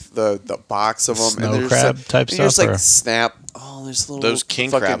like the box of them Snow and they're crab just, type and you just stuff, like or- snap. Oh, there's little those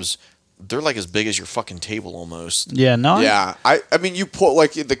king fucking- crabs. They're like as big as your fucking table almost. Yeah, no. Yeah, I mean you pull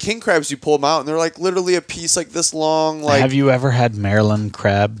like the king crabs, you pull them out and they're like literally a piece like this long. Like Have you ever had Maryland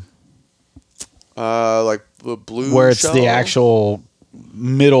crab, like the blue where it's shell? the actual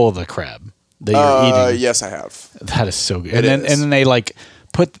middle of the crab that you're eating? Yes, I have. That is so good. It And then is. they like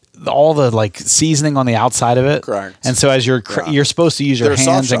put all the like seasoning on the outside of it. Correct. And so as you're supposed to use your They're soft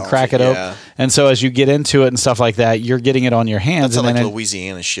hands and shells. crack it open. And so as you get into it and stuff like that, you're getting it on your hands. That's and like then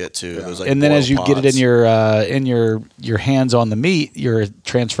Louisiana shit too. Yeah. Those, like, and then as you boil get it in pots. your hands on the meat, you're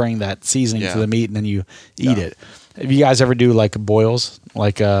transferring that seasoning to the meat, and then you eat it. Have you guys ever do like boils?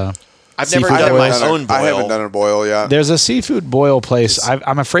 Like I've never seafood done my boils? own boil. I haven't done a boil yet. There's a seafood boil place.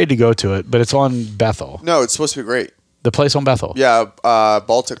 I'm afraid to go to it, but it's on Bethel. No, it's supposed to be great. The place on Bethel. Yeah,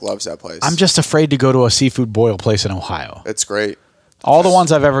 Baltic loves that place. I'm just afraid to go to a seafood boil place in Ohio. It's great. All the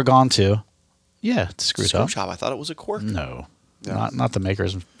ones I've ever gone to, it's screw Screw top. top. I thought it was a cork. No, Yeah. not the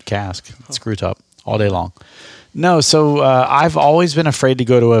maker's cask. It's screw top all day long. No, so I've always been afraid to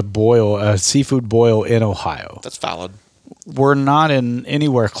go to a seafood boil in Ohio. That's valid. We're not in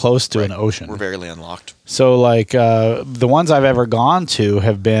anywhere close to an ocean. We're very landlocked. So like the ones I've ever gone to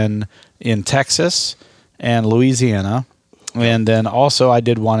have been in Texas and Louisiana, and then also I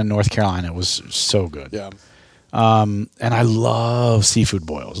did one in North Carolina. It was so good. Yeah. And I love seafood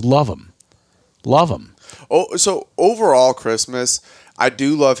boils. Love them. Oh, so overall Christmas, I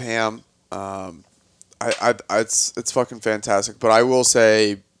do love ham. It's fucking fantastic. But I will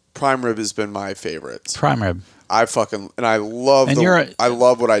say, prime rib has been my favorite. Prime rib. I love I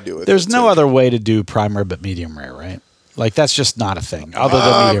love what I do with it. There's no too. other way to do prime rib but medium rare, right? Like that's just not a thing other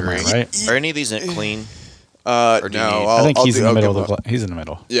than medium rare, right? Are any of these clean? No, do you need- I think he's in the I'll middle. give up. He's in the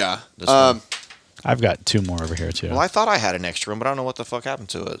middle. Yeah. This one. I've got two more over here too. Well, I thought I had an extra one, but I don't know what the fuck happened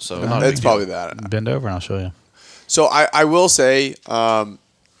to it. So not a It's big probably deal. that. Bend over and I'll show you. So I will say,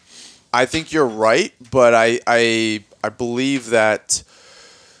 I think you're right, but I believe that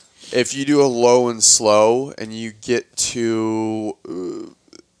if you do a low and slow and you get to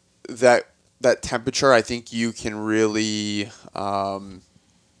that temperature, I think you can really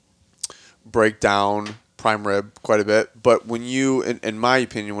break down prime rib quite a bit. But when you, in my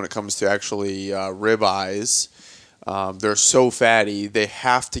opinion, when it comes to actually rib eyes, they're so fatty, they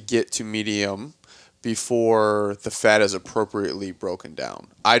have to get to medium before the fat is appropriately broken down.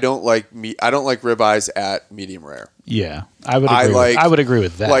 I don't like ribeyes at medium rare. Yeah, I would agree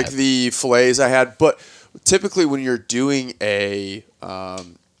with that. Like the fillets I had, but typically when you're doing a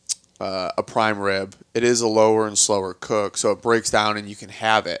prime rib, it is a lower and slower cook, so it breaks down and you can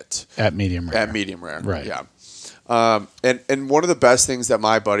have it at medium rare. At medium rare, right? Yeah. And one of the best things that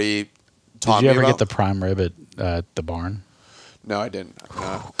my buddy taught me Did you ever about, get the prime rib at the barn? No, I didn't. No.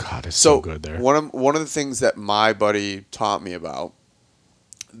 Oh God, it's so good there. One of the things that my buddy taught me about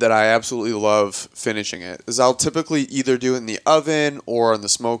that I absolutely love finishing it is I'll typically either do it in the oven or on the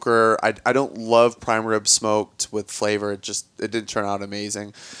smoker. I don't love prime rib smoked with flavor. It didn't turn out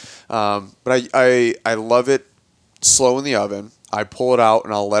amazing. But I love it slow in the oven. I pull it out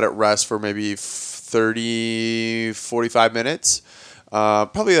and I'll let it rest for maybe 30, 45 minutes.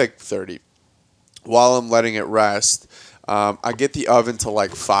 Probably like 30. While I'm letting it rest, I get the oven to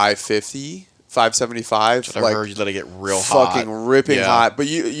like 550, 575. I heard you let it get real fucking hot. ripping hot. But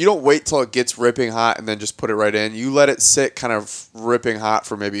you don't wait till it gets ripping hot and then just put it right in. You let it sit kind of ripping hot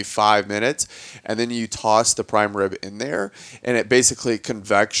for maybe 5 minutes, and then you toss the prime rib in there, and it basically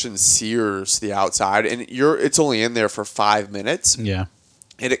convection sears the outside, and it's only in there for 5 minutes. Yeah.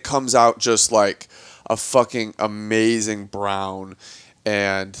 And it comes out just like a fucking amazing brown.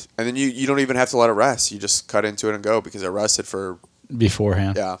 And then you don't even have to let it rest. You just cut into it and go because it rested for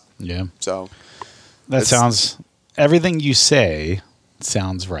beforehand. Yeah. Yeah. So that sounds, everything you say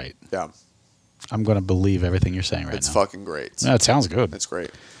sounds right. Yeah. I'm going to believe everything you're saying right now. It's fucking great. That sounds good. It's great.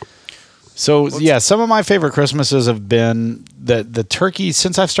 So some of my favorite Christmases have been the turkey.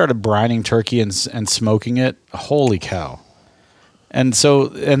 Since I've started brining turkey and smoking it, holy cow. And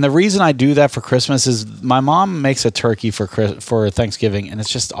the reason I do that for Christmas is my mom makes a turkey for Thanksgiving, and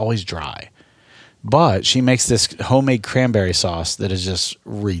it's just always dry. But she makes this homemade cranberry sauce that is just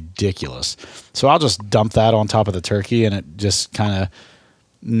ridiculous. So I'll just dump that on top of the turkey, and it just kind of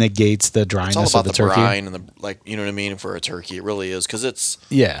negates the dryness it's all of about the turkey. Brine and you know what I mean, for a turkey. It really is, because it's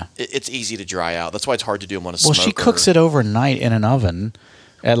easy to dry out. That's why it's hard to do them on a smoker. Well, she cooks it overnight in an oven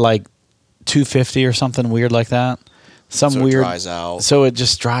at like 250 or something weird like that. So it dries out. So it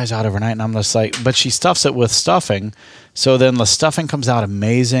just dries out overnight, and I'm just like, but she stuffs it with stuffing, so then the stuffing comes out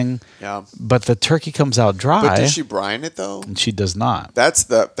amazing. Yeah. But the turkey comes out dry. But does she brine it though? And she does not.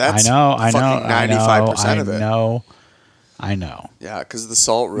 That's I know. 95% of it. I know. Yeah, because the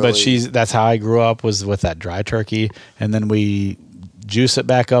salt really. But that's how I grew up, was with that dry turkey, and then we juice it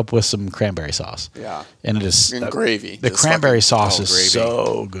back up with some cranberry sauce. Yeah. And it is and gravy. The cranberry sauce is gravy.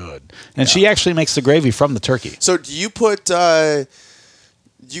 So good. And she actually makes the gravy from the turkey. So do you put do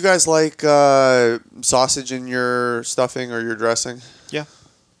you guys like sausage in your stuffing or your dressing? Yeah.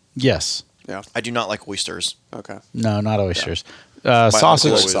 Yes. Yeah. I do not like oysters. Okay. No, not oysters. My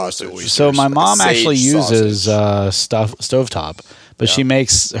Sausage. uncle always liked oysters. So my Like a mom actually sage uses sausage. stovetop, but Yeah. she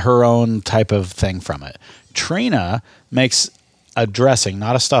makes her own type of thing from it. Trina makes a dressing,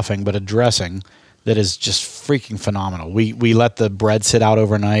 not a stuffing, but a dressing that is just freaking phenomenal. We let the bread sit out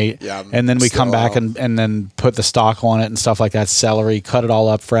overnight, Yeah, and then we come still back and then put the stock on it and stuff like that. Celery, cut it all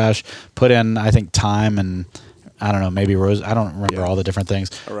up fresh, put in I think thyme and I don't know, maybe rose. I don't remember all the different things.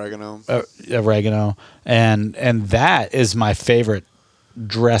 Oregano. Oregano, and that is my favorite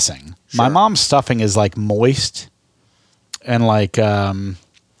dressing. My mom's stuffing is like moist and like It's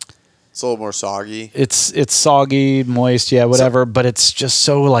a little more soggy. it's soggy, moist, yeah, whatever. But it's just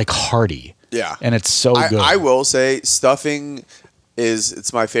so like hearty. Yeah. And it's so good. I will say stuffing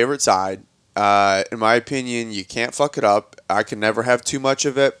it's my favorite side. In my opinion, you can't fuck it up. I can never have too much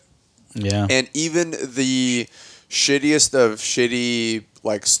of it. Yeah. And even the shittiest of shitty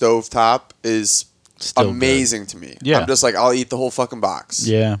like stovetop is Still amazing to me. Yeah. I'm just like, I'll eat the whole fucking box.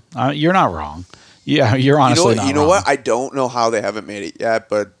 Yeah. You're not wrong. Yeah, you're honestly not You know wrong. what? I don't know how they haven't made it yet,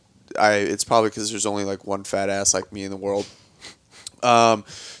 but it's probably because there's only like one fat ass like me in the world.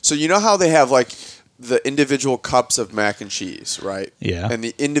 So you know how they have like the individual cups of mac and cheese, right? Yeah. And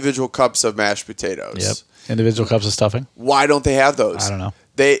the individual cups of mashed potatoes. Yep. Individual cups of stuffing? Why don't they have those? I don't know.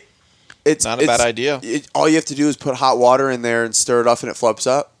 It's Not a bad idea. All you have to do is put hot water in there and stir it up, and it flops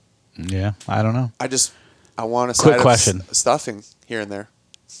up. Yeah, I don't know. I want a Quick side question. of stuffing here and there.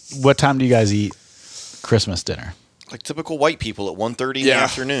 What time do you guys eat Christmas dinner? Like typical white people at 1:30 in the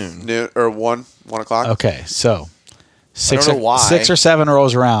afternoon. Noon, or 1 o'clock. Okay, so don't know why. 6 or 7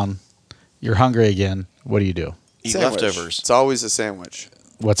 rolls around. You're hungry again. What do you do? Eat Sandwich. leftovers. It's always a sandwich.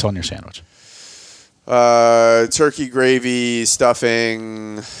 What's on your sandwich? Turkey gravy,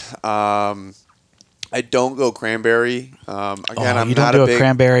 stuffing. I don't go cranberry. Again, I'm you not don't do a big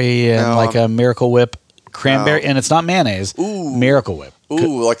cranberry and No, like I'm- a Miracle Whip cranberry, and it's not mayonnaise. Ooh. Miracle Whip.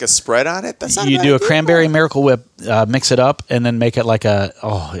 Ooh, like a spread on it. That's not You bad do a idea. cranberry Miracle Whip, mix it up, and then make it like a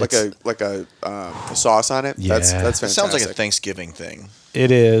like a sauce on it. Yeah. That's It fantastic. sounds like a Thanksgiving thing.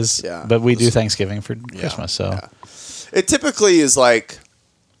 It is, Yeah. but we do Thanksgiving for Christmas, so It typically is like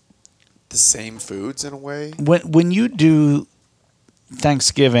the same foods in a way. when you do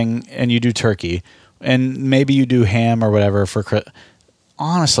Thanksgiving and you do turkey, and maybe you do ham or whatever for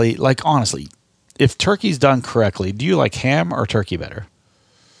honestly, if turkey's done correctly, do you like ham or turkey better?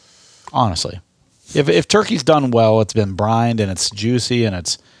 Honestly, if turkey's done well, it's been brined and it's juicy and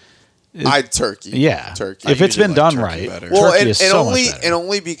it's Turkey. yeah, Turkey. If it's usually been like done turkey right, better. Well, turkey and, is and so only much better. and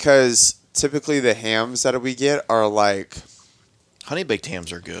only because typically the hams that we get are like Honey baked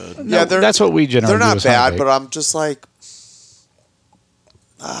hams are good. No, that's what we generally they're do not is honey bad, baked. but I'm just like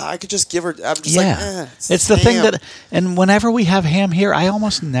I could just give her. I'm just like, it's the thing ham. that, and whenever we have ham here, I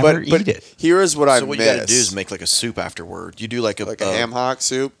almost never But eat it. here is what I So what miss. you got to do is make like a soup afterward. You do like a ham hock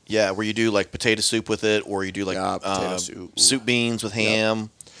soup. Yeah, where you do like potato soup with it, or you do like potato soup. soup beans with ham.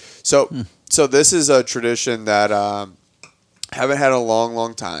 So this is a tradition that I haven't had in a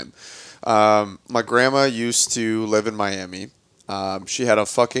long time. My grandma used to live in Miami. She had a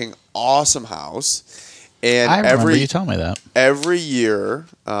fucking awesome house. And I remember you telling me that. every year,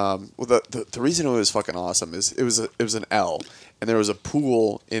 the reason it was fucking awesome is it was an L, and there was a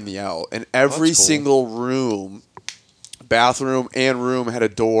pool in the L, and every That's cool. single room, bathroom and room had a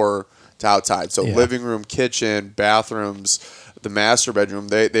door to outside. So Yeah. living room, kitchen, bathrooms, the master bedroom,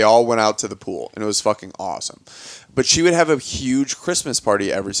 they all went out to the pool, and it was fucking awesome. But she would have a huge Christmas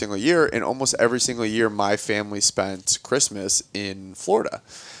party every single year, and almost every single year, my family spent Christmas in Florida.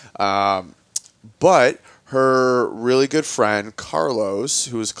 But her really good friend Carlos,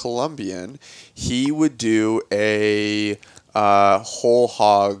 who is Colombian, he would do a whole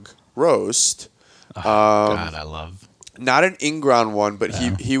hog roast. God, I love. Not an in-ground one, but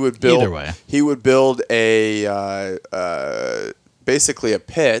he would build. Either way. He would build a basically a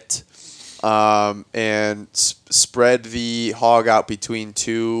pit, and spread the hog out between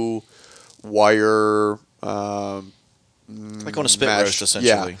two wire. Like on a spit mesh. roast,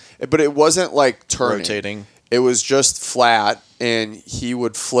 essentially. Yeah, but it wasn't like turning. Rotating. It was just flat, and he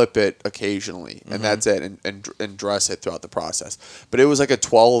would flip it occasionally, and that's it, and dress it throughout the process. But it was like a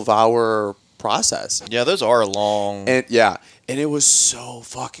 12-hour process, Yeah, those are long. and it was so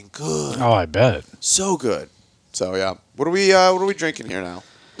fucking good, Oh, I bet. so good. So yeah, what are we drinking here now?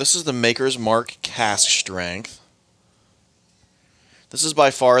 This is the Maker's Mark cask strength. This is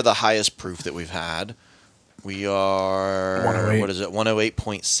by far the highest proof that we've had. We are 108. What is it?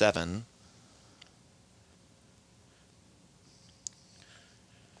 108.7.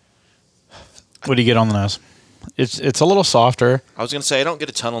 What do you get on the nose? It's a little softer. I was gonna say I don't get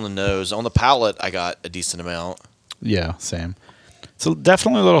a ton on the nose. On the palate, I got a decent amount. Yeah, same. It's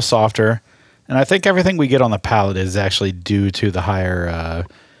definitely a little softer, and I think everything we get on the palate is actually due to the higher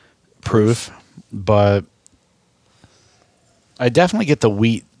proof. But I definitely get the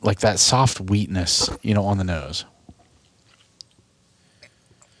wheat, like that soft wheatness, on the nose.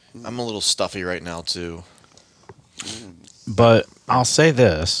 I'm a little stuffy right now too. But I'll say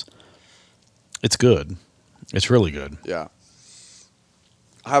this: it's good. It's really good. Yeah.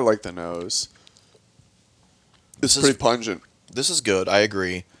 I like the nose. It's pretty pungent. This is good. I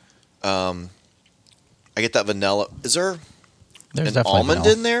agree. I get that vanilla. Is there There's an definitely almond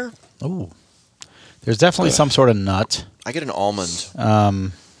vanilla. in there? Ooh. There's definitely some sort of nut. I get an almond.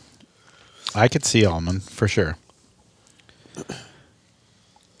 I could see almond for sure.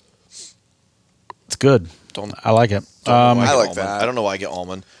 It's good. I like it. I like almond. that. I don't know why I get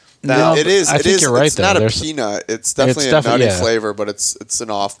almond. Now, No, it is. I think you're right, It's though. not a There's- peanut. It's definitely a definitely- nutty yeah. flavor, but it's an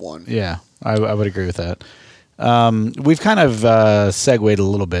off one. Yeah, I would agree with that. We've kind of segued a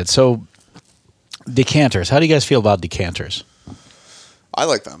little bit. So, decanters. How do you guys feel about decanters? I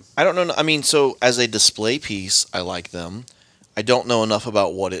like them. I don't know. I mean, so as a display piece, I like them. I don't know enough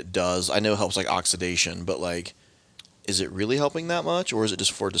about what it does. I know it helps like oxidation, but like, is it really helping that much, or is it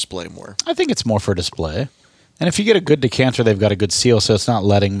just for display more? I think it's more for display. And if you get a good decanter, they've got a good seal, so it's not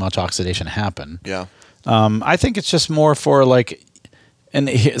letting much oxidation happen. Yeah. I think it's just more for like, and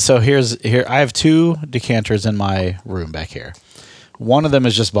here I have 2 decanters in my room back here. One of them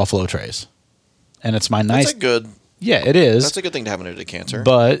is just Buffalo Trace, and it's my nice. That's a good. Yeah, it is. That's a good thing to have in a decanter.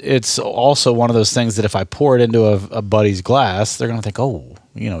 But it's also one of those things that if I pour it into a buddy's glass, they're gonna think, oh,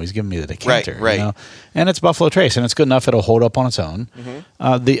 he's giving me the decanter. Right. And it's Buffalo Trace, and it's good enough; it'll hold up on its own.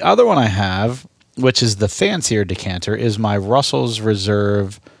 Mm-hmm. The other one I have, which is the fancier decanter, is my Russell's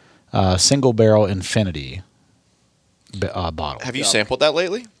Reserve single barrel Infinity bottle. Have you sampled that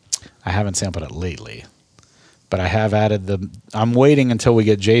lately? I haven't sampled it lately, but I have added I'm waiting until we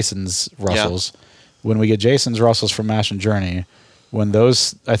get Jason's Russells. Yeah. When we get Jason's Russells from Mash and Journey,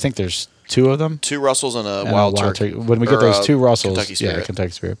 I think there's 2 of them. 2 Russells and a wild turkey. When we get those 2 Russells, Kentucky Spirit. Kentucky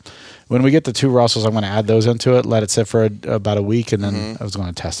Spirit. When we get the 2 Russells, I'm going to add those into it, let it sit for about a week, and then I was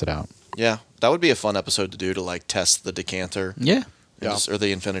going to test it out. Yeah, that would be a fun episode to do, to like test the decanter. Yeah. Or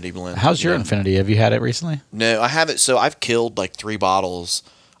the Infinity blend. How's your Infinity? Have you had it recently? No, I haven't. So I've killed like 3 bottles.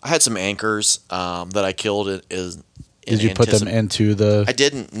 I had some anchors that I killed. Did you put them into the? I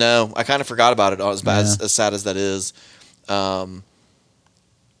didn't. No, I kind of forgot about it. As sad as that is, because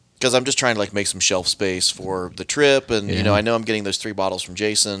I'm just trying to like make some shelf space for the trip, and I know I'm getting those 3 bottles from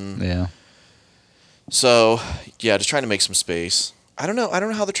Jason. Yeah. So yeah, just trying to make some space. I don't know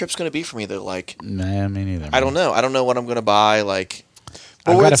how the trip's going to be for me though. Like, nah, me neither. Man. I don't know. I don't know what I'm going to buy. Like.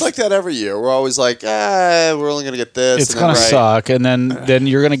 But it's like that every year. We're always like, we're only going to get this. It's going to suck. And then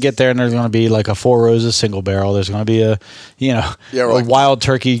you're going to get there and there's going to be like a 4 Roses single barrel. There's going to be a wild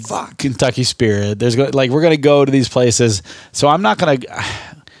turkey Kentucky Spirit. We're going to go to these places. So I'm not going to,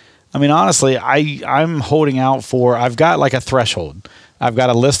 I mean, honestly, I'm holding out for, I've got like a threshold. I've got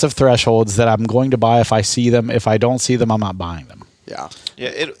a list of thresholds that I'm going to buy if I see them. If I don't see them, I'm not buying them. Yeah. Yeah,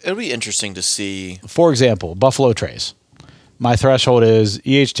 it'll be interesting to see. For example, Buffalo Trace. My threshold is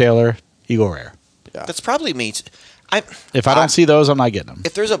E.H. Taylor, Eagle Rare. Yeah. That's probably me. If I don't see those, I'm not getting them.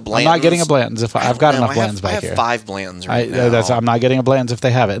 If there's a Blanton's, I'm not getting a Blanton's. I've got enough Blantons back here. I have 5 Blantons right now. I'm not getting a Blanton's if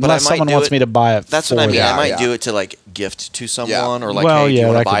they have it. Unless someone wants me to buy it. That's what I mean. I might do it to like gift to someone or like, hey, do you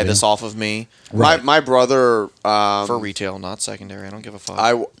want to buy this off of me? Right. My brother for retail, not secondary. I don't give a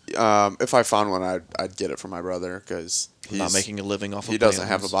fuck. If I found one, I'd get it for my brother because he's not making a living off of. He doesn't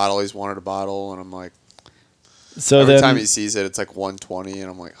have a bottle. He's wanted a bottle, and I'm like. So every time he sees it, it's like $120, and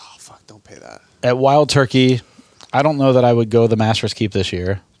I'm like, oh fuck, don't pay that. At Wild Turkey, I don't know that I would go the Master's Keep this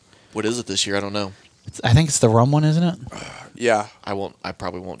year. What is it this year? I don't know. I think it's the rum one, isn't it? Yeah, I won't. I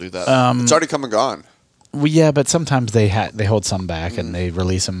probably won't do that. It's already come and gone. Well, yeah, but sometimes they hold some back and they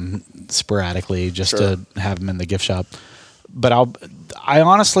release them sporadically just to have them in the gift shop. But I'm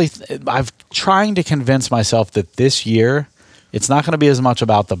trying to convince myself that this year it's not going to be as much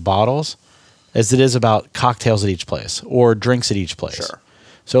about the bottles as it is about cocktails at each place or drinks at each place. Sure.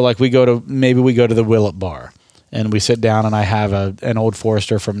 So like we go to the Willett Bar and we sit down and I have an Old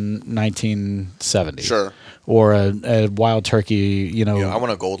Forester from 1970. Sure. Or a Wild Turkey, I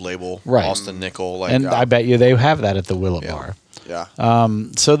want a gold label, right. Austin Nickel. I bet you they have that at the Willett Bar. Yeah.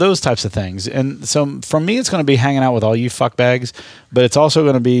 So those types of things. And so for me, it's going to be hanging out with all you fuckbags, but it's also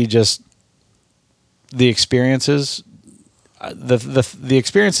going to be just the experiences. The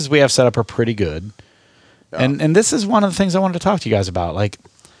experiences we have set up are pretty good. Yeah. And this is one of the things I wanted to talk to you guys about. Like,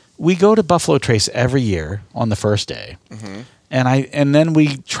 we go to Buffalo Trace every year on the first day. And then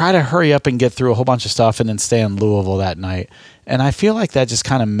we try to hurry up and get through a whole bunch of stuff and then stay in Louisville that night. And I feel like that just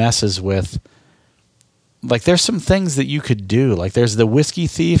kind of messes with, like, there's some things that you could do. Like, there's the Whiskey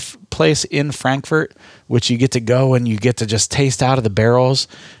Thief place in Frankfurt, which you get to go and you get to just taste out of the barrels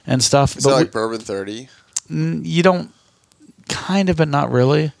and stuff. Is that like Bourbon 30? You don't, kind of, but not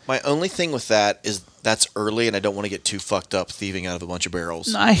really. My only thing with that is that's early, and I don't want to get too fucked up thieving out of a bunch of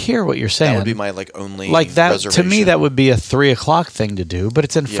barrels. I hear what you're saying. That would be my only like that reservation. to me. That would be a 3 o'clock thing to do, but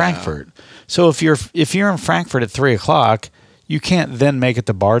it's in Frankfurt. So if you're in Frankfurt at 3 o'clock, you can't then make it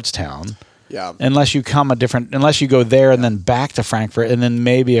to Bardstown. Yeah. Unless you unless you go there and then back to Frankfurt and then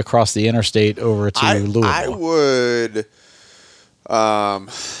maybe across the interstate over to Louisville. I would. How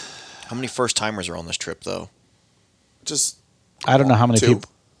many first timers are on this trip though? Just. I don't know how many people.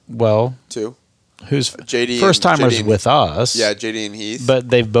 Well, 2. Who's JD first timers JD with us? Yeah, JD and Heath. But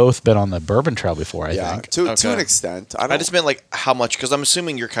they've both been on the Bourbon Trail before, I think. To an extent. I just meant like how much, because I'm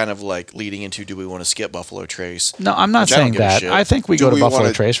assuming you're kind of like leading into, do we want to skip Buffalo Trace? No, I'm not saying that. I think we go to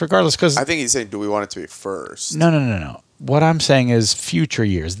Buffalo Trace regardless. Because I think he's saying, do we want it to be first? No. What I'm saying is future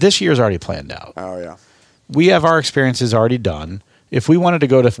years. This year's already planned out. Oh, yeah. We have our experiences already done. If we wanted to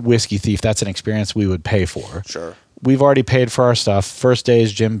go to Whiskey Thief, that's an experience we would pay for. Sure. We've already paid for our stuff. First day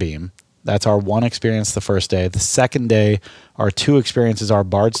is Jim Beam. That's our one experience the first day. The second day, our 2 experiences are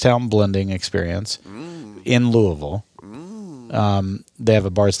Bardstown blending experience in Louisville. They have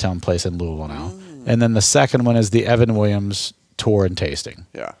a Bardstown place in Louisville now. And then the second one is the Evan Williams tour and tasting.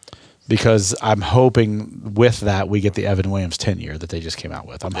 Yeah. Because I'm hoping with that we get the Evan Williams 10-year that they just came out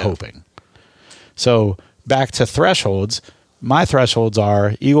with. I'm hoping. So back to thresholds. My thresholds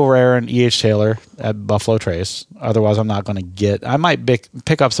are Eagle Rare and E.H. Taylor at Buffalo Trace. Otherwise, I'm not going to get... I might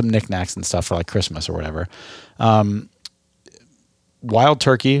pick up some knickknacks and stuff for like Christmas or whatever. Wild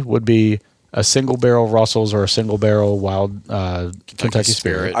Turkey would be a single barrel Russell's or a single barrel Wild Kentucky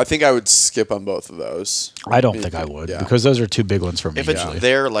Spirit. I think I would skip on both of those. I don't think I would because those are 2 big ones for me. If it's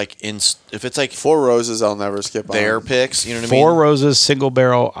their if it's like Four Roses, I'll never skip on. Their picks, you know what I mean? Four Roses, single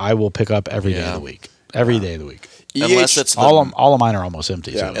barrel, I will pick up every day of the week. Every day of the week. Unless it's all of mine are almost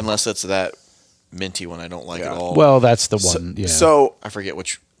empty. Yeah. So. Unless it's that minty one I don't like at all. Well, that's the one. So I forget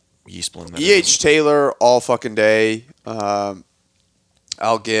which yeast blend that E.H. is. Taylor all fucking day.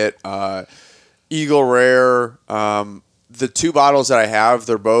 I'll get Eagle Rare. The 2 bottles that I have,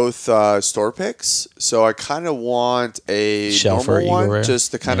 they're both store picks. So I kind of want a Shelfer normal Eagle one Rare.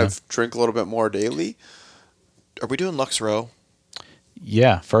 just to kind of drink a little bit more daily. Are we doing Lux Row?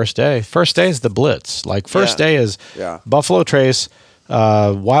 Yeah, first day. First day is the Blitz. Like first day is Buffalo Trace,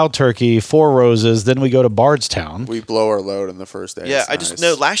 Wild Turkey, Four Roses. Then we go to Bardstown. We blow our load in the first day. Yeah, it's I nice. just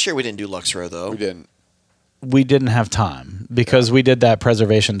know last year we didn't do Lux Row though. We didn't. We didn't have time because we did that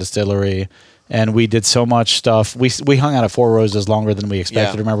Preservation Distillery. And we did so much stuff. We hung out at Four Roses longer than we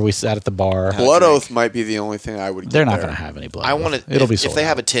expected. Remember, we sat at the bar. Blood Oath might be the only thing I would get. They're not going to have any Blood Oath. I want it. It'll be sold if they out.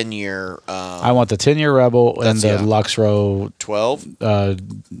 have a 10-year. I want the 10-year Rebel and the Lux Row 12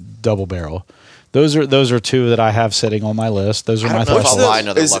 double barrel. Those are 2 that I have sitting on my list. Those are my I don't know if I'll thresholds. buy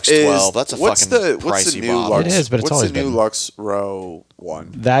another Lux 12. That's a what's fucking the pricey new bottle. Lux? It is, but it's what's always the new been. Lux Row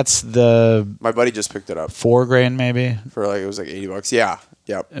one? That's the My buddy just picked it up 4 grain maybe, for it was like $80. Yeah,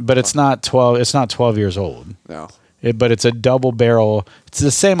 yep. but it's not 12. It's not 12 years old. No. But it's a double barrel. It's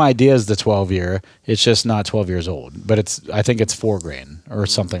the same idea as the 12-year. It's just not 12 years old. But I think it's 4 grain or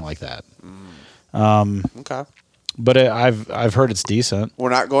something like that. Okay. But I've heard it's decent. We're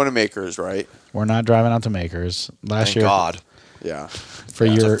not going to Makers, right? We're not driving out to Makers last Thank year. God. Yeah. For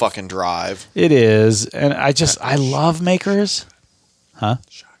It's your a fucking drive. it is, and I love Makers, huh?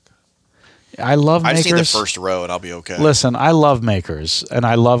 I love I Makers. just need the first row and I'll be okay. Listen, I love Makers, and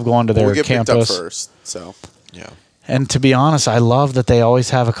I love going to their We'll get campus. picked up first, so. Yeah. And to be honest, I love that they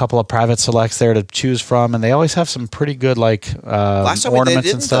always have a couple of private selects there to choose from, and they always have some pretty good Last time ornaments they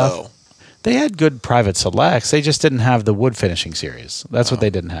didn't and stuff. though. They had good private selects. They just didn't have the wood finishing series. That's what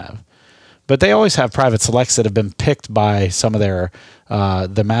they didn't have. But they always have private selects that have been picked by some of their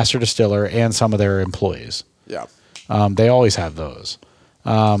the master distiller and some of their employees. Yeah. They always have those.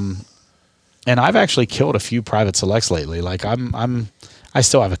 And I've actually killed a few private selects lately. Like I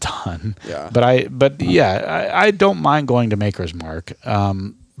still have a ton. Yeah. But I don't mind going to Maker's Mark.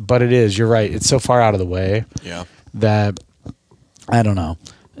 But you're right. It's so far out of the way. Yeah. That I don't know.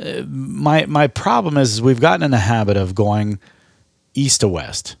 My problem is we've gotten in the habit of going east to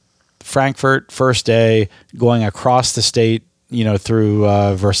west. Frankfurt first day, going across the state, through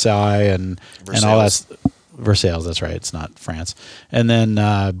Versailles and all that. Versailles, that's right. It's not France. And then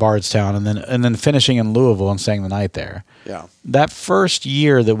Bardstown, and then finishing in Louisville and staying the night there. Yeah. That first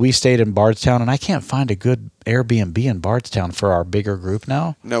year that we stayed in Bardstown, and I can't find a good Airbnb in Bardstown for our bigger group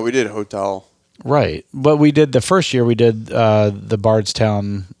now. No, we did hotel. Right. But we did the first year, we did the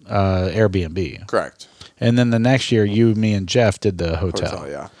Bardstown Airbnb. Correct. And then the next year, you, me, and Jeff did the hotel.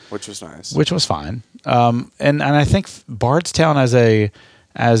 Yeah, which was nice. Which was fine. And I think Bardstown as a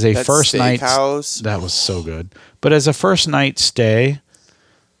that first night house, that was so good. But as a first night stay,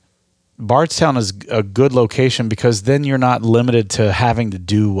 Bardstown is a good location because then you're not limited to having to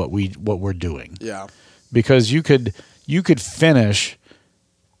do what we're doing. Yeah. Because you could finish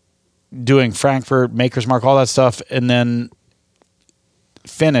doing Frankfurt, Maker's Mark, all that stuff, and then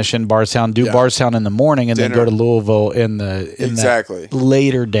finish in Bardstown, do Bardstown in the morning, and Dinner. then go to Louisville in the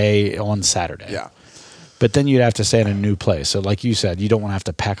later day on Saturday. Yeah. But then you'd have to stay in a new place. So like you said, you don't want to have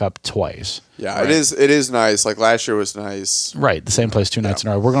to pack up twice. Yeah, right. It is nice. Like last year was nice. Right, the same place 2 nights in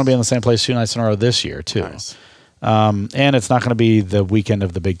a row. We're going to be in the same place 2 nights in a row this year too. Nice. And it's not going to be the weekend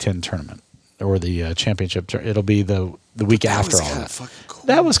of the Big Ten tournament or the championship. It'll be the week after all that. Cool.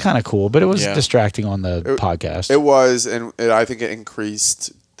 That was kind of cool, but it was distracting on the podcast. It was, and I think it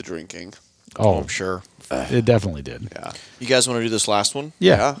increased the drinking. Oh, I'm sure. It definitely did. Yeah. You guys want to do this last one?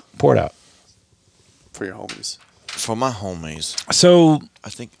 Yeah. Pour it out. For your homies. For my homies. So I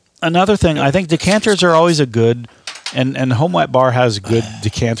think another thing, I think decanters are always a good, and Home Wet Bar has good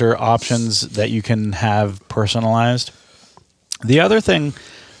decanter options that you can have personalized. The other thing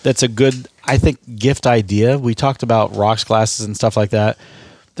that's a good, I think, gift idea, we talked about rocks glasses and stuff like that.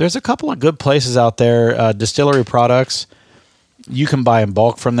 There's a couple of good places out there, distillery products. You can buy in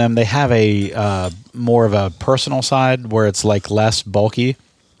bulk from them. They have a more of a personal side where it's like less bulky.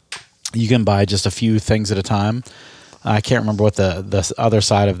 You can buy just a few things at a time. I can't remember what the other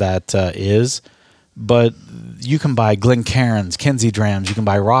side of that is, but you can buy Glencairns, Kinsey Drams. You can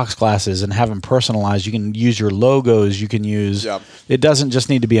buy rocks glasses and have them personalized. You can use your logos. You can use. Yep. It doesn't just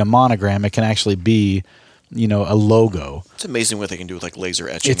need to be a monogram. It can actually be, a logo. It's amazing what they can do with like laser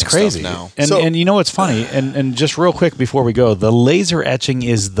etching. It's crazy now. And you know what's funny? And just real quick before we go, the laser etching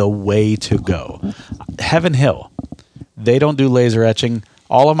is the way to go. Heaven Hill, they don't do laser etching.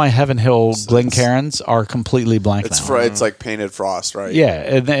 All of my Heaven Hill Glencairns are completely blank now. It's like painted frost, right? Yeah,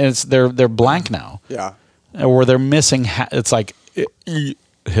 and they're blank now. Yeah. Or they're missing. It's like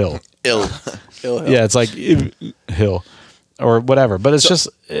Hill. Ill. Yeah, it's like Hill or whatever. But it's just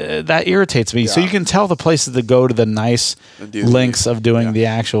that irritates me. Yeah. So you can tell the places that go to the nice links of doing the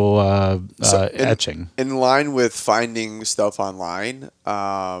actual etching. In line with finding stuff online.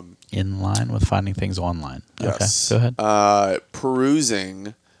 In line with finding things online. Yes. Okay, go ahead.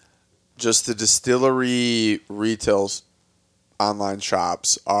 Perusing just the distillery retail online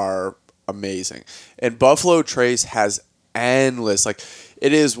shops are amazing. And Buffalo Trace has endless. Like,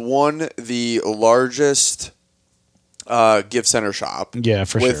 it is the largest gift center shop. Yeah,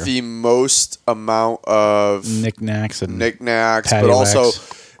 for with sure. the most amount of knickknacks, but also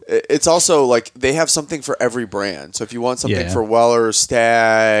it's also like they have something for every brand. So if you want something for Weller,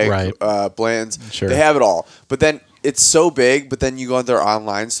 Stag, Bland's, they have it all. But then it's so big, but then you go on their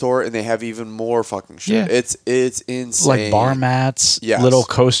online store and they have even more fucking shit. Yeah. It's insane. Like bar mats, little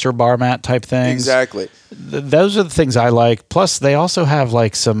coaster bar mat type things. Exactly. Those are the things I like. Plus, they also have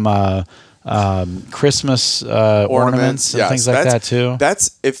like some Christmas ornaments and things like that too.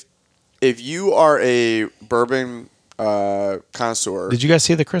 That's if you are a bourbon connoisseur. Did you guys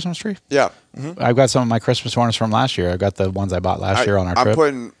see the Christmas tree? Yeah. Mm-hmm. I've got some of my Christmas ornaments from last year. I got the ones I bought last year on our trip. I'm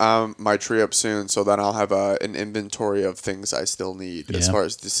putting my tree up soon, so then I'll have an inventory of things I still need as far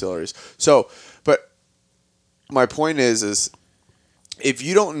as distilleries. So, but my point is if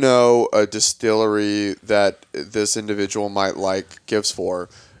you don't know a distillery that this individual might like gifts for,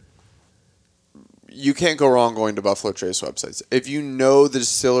 you can't go wrong going to Buffalo Trace websites. If you know the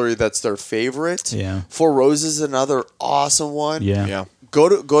distillery that's their favorite, Four Roses is another awesome one. Yeah. Go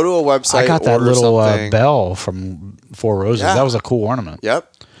to a website. I got that little bell from Four Roses. Yeah. That was a cool ornament.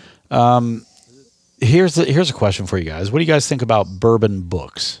 Yep. Here's a question for you guys. What do you guys think about bourbon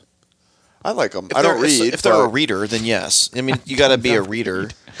books? I like them. I don't read. If they're a reader, then yes. I mean, you got to be a reader.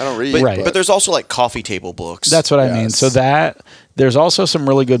 I don't read. But there's also like coffee table books. That's what I mean. So there's also some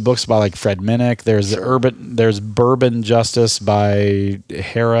really good books by like Fred Minnick. There's there's Bourbon Justice by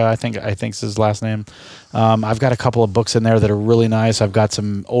Hera. I think is his last name. I've got a couple of books in there that are really nice. I've got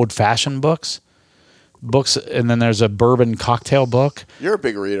some old fashioned books, and then there's a bourbon cocktail book. You're a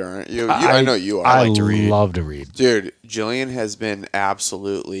big reader, aren't you? I know you are. I like to read. Love to read. Dude, Jillian has been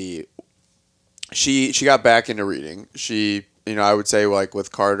absolutely. She got back into reading. She I would say like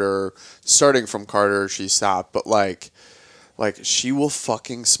with Carter, starting from Carter, she stopped, but like she will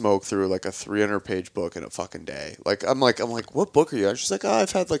fucking smoke through like a 300-page book in a fucking day. Like I'm like, what book are you on? She's like,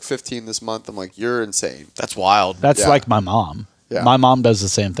 I've had like 15 this month. I'm like, you're insane. That's wild. That's like my mom. Yeah. My mom does the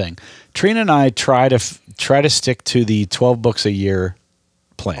same thing. Trina and I try to stick to the 12 books a year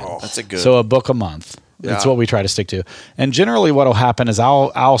plan. Oh, that's a good. So a book a month. That's what we try to stick to. And generally what will happen is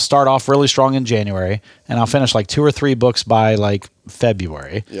I'll start off really strong in January and I'll finish like 2 or 3 books by like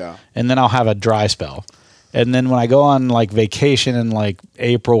February. Yeah. And then I'll have a dry spell. And then when I go on like vacation in like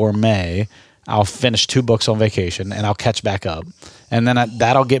April or May, I'll finish 2 books on vacation and I'll catch back up. And then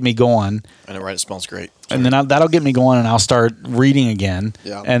that'll get me going. I know, right? It smells great. And then that'll get me going and I'll start reading again.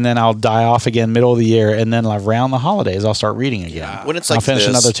 Yeah. And then I'll die off again middle of the year. And then like around the holidays, I'll start reading again. Yeah. When it's like I'll finish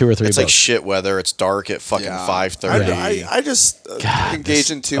another 2 or 3 it's books. like shit weather. It's dark at fucking 5:30. I just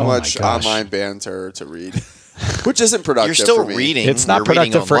engage in too much online banter to read, which isn't productive. You're still for me. reading. It's not You're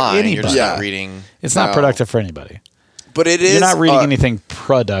reading productive for online. You're just anybody. not reading. It's not productive for anybody. But it is. You're not reading anything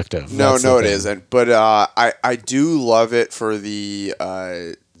productive. No, That's the it thing. isn't. But I do love it for the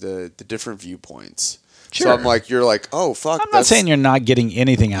different viewpoints. Sure. So I'm like, you're like, oh fuck. I'm not saying you're not getting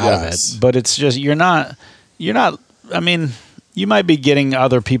anything out of it, but it's just you're not. I mean, you might be getting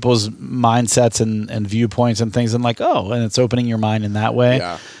other people's mindsets and viewpoints and things, and like, oh, and it's opening your mind in that way.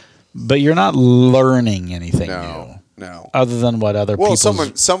 Yeah. But you're not learning anything new. No. Other than what other people.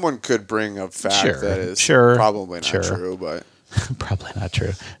 Well, someone could bring a fact that is probably not true, but probably not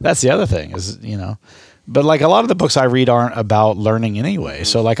true. That's the other thing is, but like a lot of the books I read aren't about learning anyway. Mm-hmm.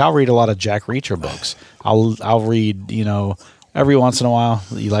 So like I'll read a lot of Jack Reacher books. I'll read, every once in a while.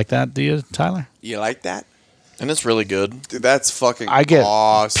 You like that, do you, Tyler? You like that? And it's really good. Dude, that's fucking I get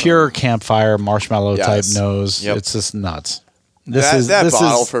awesome. pure campfire marshmallow type nose. Yep. It's just nuts. That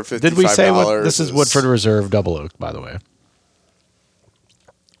bottle for $55. Did we say this is Woodford Reserve Double Oak, by the way?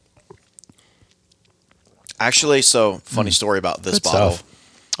 Actually, funny story about this bottle. Stuff.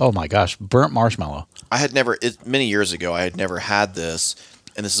 Oh my gosh, burnt marshmallow. I had never, many years ago, I had never had this,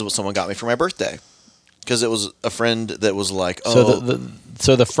 and this is what someone got me for my birthday. Because it was a friend that was like, oh.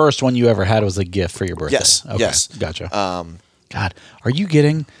 So the first one you ever had was a gift for your birthday? Yes, okay, yes. Gotcha. God, are you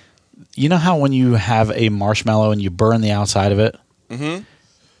getting, how when you have a marshmallow and you burn the outside of it? Mm-hmm.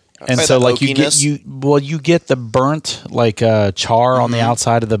 And so like you get the burnt like char on the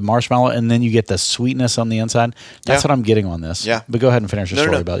outside of the marshmallow, and then you get the sweetness on the inside. That's what I'm getting on this. Yeah. But go ahead and finish your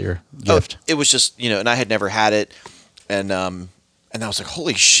story about your gift. It was just, and I had never had it, and I was like,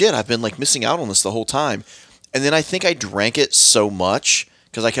 holy shit, I've been like missing out on this the whole time. And then I think I drank it so much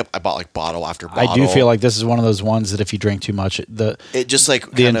because I bought like bottle after bottle. I do feel like this is one of those ones that if you drink too much, it just like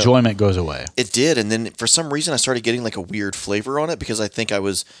the enjoyment goes away. It did, and then for some reason I started getting like a weird flavor on it because I think I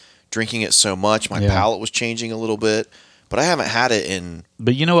was drinking it so much, my palate was changing a little bit. But I haven't had it in.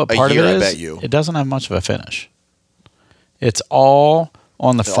 But you know what part of it is? I bet you it doesn't have much of a finish. It's all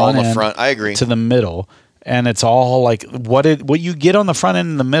on the front end. I agree. To the middle. And it's all like what you get on the front end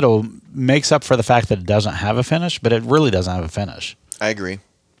and the middle makes up for the fact that it doesn't have a finish, but it really doesn't have a finish. I agree.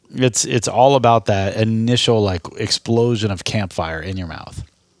 It's all about that initial like explosion of campfire in your mouth.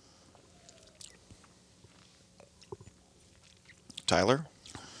 Tyler?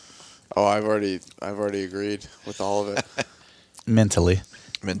 Oh, I've already agreed with all of it. Mentally.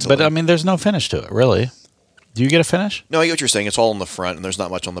 But I mean, there's no finish to it, really. Do you get a finish? No, I get what you're saying. It's all on the front, and there's not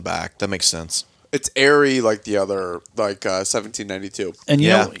much on the back. That makes sense. It's airy like the other, like 1792. And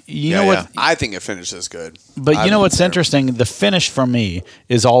you know what? I think it finishes good. But you know what's interesting? The finish for me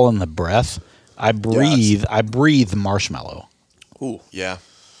is all in the breath. I breathe marshmallow. Ooh, yeah.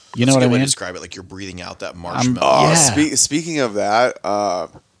 You know what I mean? Way to describe it, like you're breathing out that marshmallow. Speaking of that,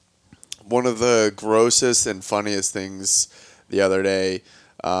 one of the grossest and funniest things the other day,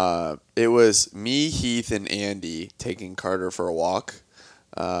 it was me, Heath, and Andy taking Carter for a walk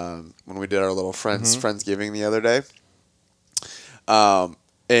when we did our little Friendsgiving the other day.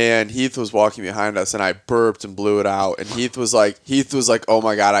 And Heath was walking behind us, and I burped and blew it out. And Heath was like, "Oh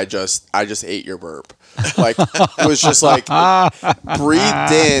my god, I just ate your burp." Like it was just like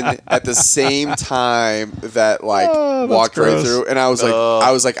breathed in at the same time that walked gross. right through. And I was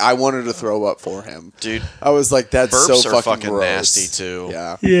like, I wanted to throw up for him, dude. I was like, that's burps so are fucking gross. nasty too.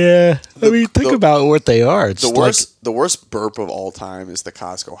 Yeah. Yeah. I mean, think about what they are. It's the worst burp of all time is the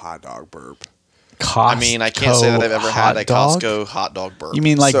Costco hot dog burp. I mean, I can't say that I've ever had a Costco hot dog burp. You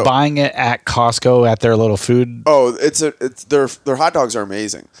mean like buying it at Costco at their little food? Oh, it's their hot dogs are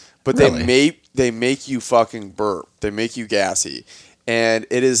amazing, but really? they make you fucking burp. They make you gassy, and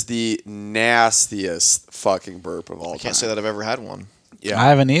it is the nastiest fucking burp of all time. I can't say that I've ever had one. Yeah, I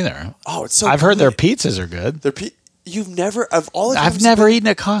haven't either. Oh, it's so. I've heard their pizzas are good. You've never of all the I've times never eaten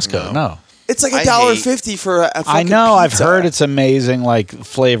at Costco. No. It's like I $1.50 for a fucking I know. I've pizza. heard it's amazing, like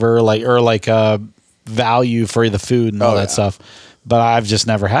flavor, like value for the food and all that stuff. But I've just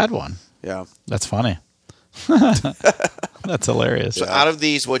never had one. Yeah. That's funny. That's hilarious. So out of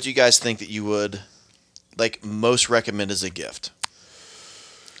these, what do you guys think that you would like most recommend as a gift?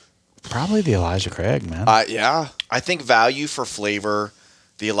 Probably the Elijah Craig, man. Yeah. I think value for flavor,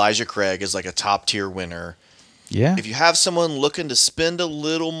 the Elijah Craig is like a top tier winner. Yeah. If you have someone looking to spend a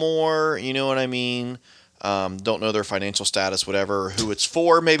little more, you know what I mean? Don't know their financial status, whatever, or who it's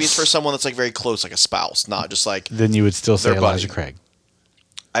for. Maybe it's for someone that's like very close, like a spouse, not just like. Then you would still say their Elijah buddy. Craig.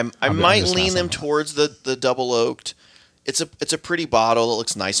 I might lean them towards the double oaked. It's a pretty bottle. It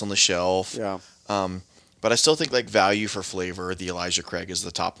looks nice on the shelf. Yeah. But I still think like value for flavor, the Elijah Craig is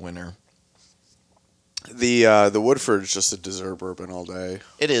the top winner. The Woodford is just a dessert bourbon all day.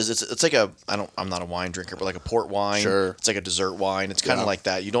 It is. It's like I'm not a wine drinker, but like a port wine. Sure. It's like a dessert wine. It's kind of like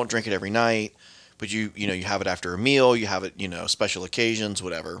that. You don't drink it every night, but you have it after a meal. You have it, special occasions,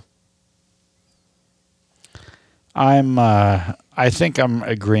 whatever. I think I'm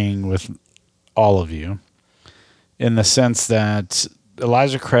agreeing with all of you in the sense that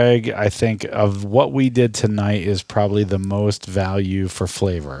Elijah Craig, I think of what we did tonight, is probably the most value for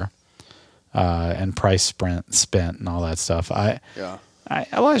flavor and price spent and all that stuff.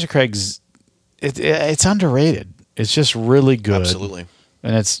 Elijah Craig's it's underrated. It's just really good. Absolutely.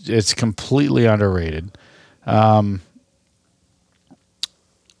 And it's completely underrated. I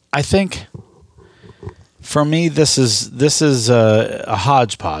think for me, this is a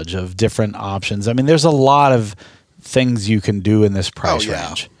hodgepodge of different options. I mean, there's a lot of things you can do in this price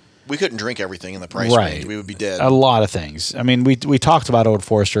range. We couldn't drink everything in the price range. We would be dead. A lot of things. I mean, we talked about Old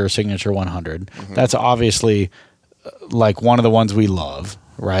Forester Signature 100. Mm-hmm. That's obviously like one of the ones we love,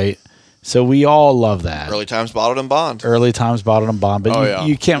 right? So we all love that. Early Times Bottled and Bond. But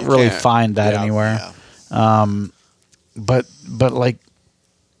you can't really find that anywhere. Yeah. But like,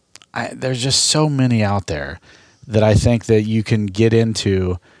 there's just so many out there that I think that you can get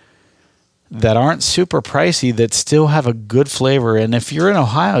into that aren't super pricey that still have a good flavor. And if you're in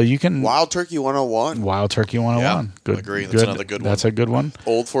Ohio, you can Wild Turkey 101. Wild Turkey 101. Yeah, Good. Agree. That's another good one. That's a good one.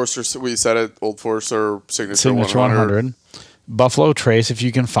 Old Forester, we said it. Old Forester Signature 100. Buffalo Trace, if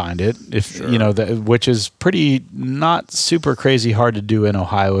you can find it, which is pretty not super crazy hard to do in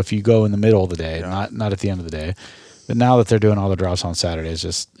Ohio if you go in the middle of the day, not at the end of the day. But now that they're doing all the drops on Saturday, it's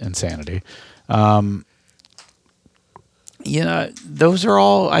just insanity. Those are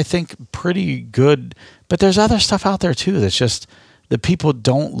all, I think, pretty good. But there's other stuff out there, too, that's just that people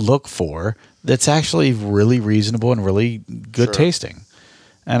don't look for that's actually really reasonable and really good tasting.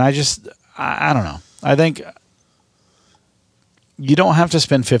 And I don't know. I think you don't have to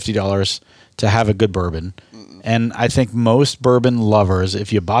spend $50 to have a good bourbon. Mm-mm. And I think most bourbon lovers,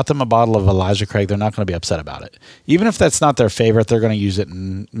 if you bought them a bottle of Elijah Craig, they're not going to be upset about it. Even if that's not their favorite, they're going to use it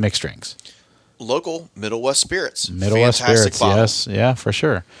in mixed drinks. Local Middle West Spirits. Fantastic bottle. Yes, yeah, for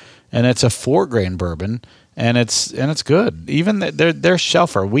sure. And it's a 4-grain bourbon, and it's good. Even their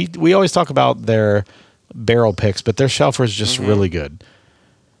shelfer. We always talk about their barrel picks, but their shelfer is just really good.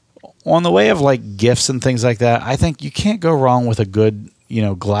 On the way of like gifts and things like that, I think you can't go wrong with a good,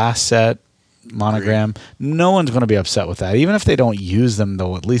 glass set monogram. No one's going to be upset with that. Even if they don't use them,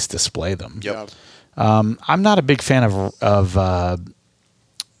 they'll at least display them. Yep. I'm not a big fan of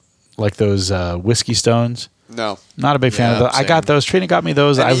like those whiskey stones. No, not a big fan of those. I got those. Trina got me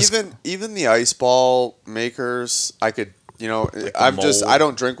those. And even the ice ball makers, I could. Like I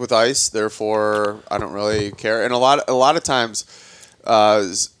don't drink with ice, therefore I don't really care. And a lot of times.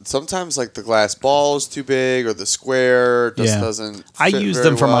 Sometimes like the glass ball is too big or the square just doesn't fit I use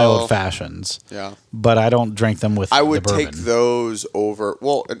them for my old fashions. Yeah. But I don't drink them with I would the bourbon. take those over.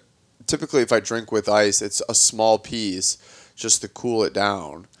 Well, typically if I drink with ice, it's a small piece just to cool it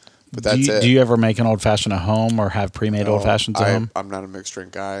down. But that's it. Do you ever make an old fashioned at home or have pre-made old fashions at home? I'm not a mixed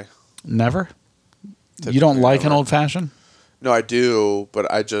drink guy. Never? Typically, you don't like an old fashioned? No, I do, but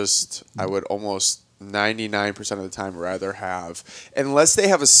I would almost 99% of the time rather have, unless they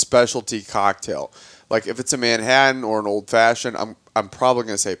have a specialty cocktail. Like if it's a Manhattan or an old fashioned, I'm probably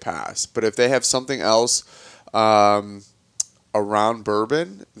going to say pass. But if they have something else around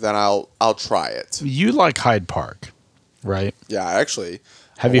bourbon, then I'll try it. You like Hyde Park, right? Yeah, actually.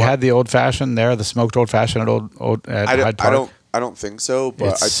 Have you had the old fashioned there, the smoked old fashioned at Hyde Park? I don't think so,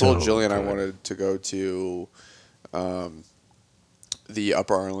 but I told Jillian I wanted to go to the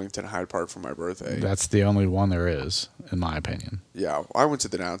Upper Arlington Hyde Park for my birthday. That's the only one there is, in my opinion. Yeah, I went to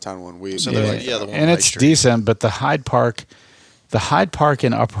the downtown one. The one and it's decent, but the Hyde Park, The Hyde Park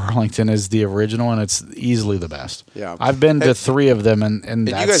in Upper Arlington is the original, and it's easily the best. Yeah. I've been to 3 of them, and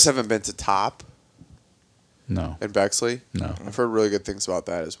you guys haven't been to Top no. in Bexley? No. I've heard really good things about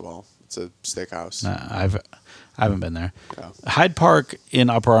that as well. It's a steakhouse. I haven't been there. Yeah. Hyde Park in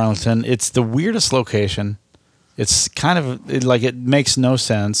Upper Arlington, it's the weirdest location. It's kind of like it makes no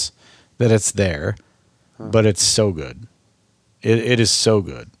sense that it's there, but it's so good. It is so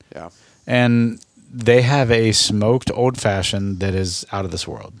good. Yeah. And they have a smoked old fashioned that is out of this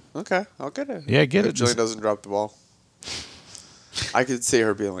world. Okay, I'll get it. Yeah, get it. Julie doesn't drop the ball. I could see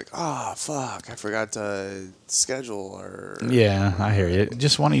her being like, "Oh, fuck, I forgot to schedule." Or Yeah, I hear you.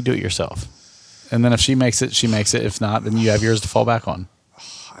 Just why don't you do it yourself? And then if she makes it, she makes it. If not, then you have yours to fall back on.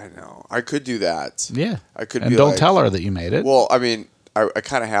 I know. I could do that. Yeah. I could. And be don't like, tell her that you made it. Well, I mean, I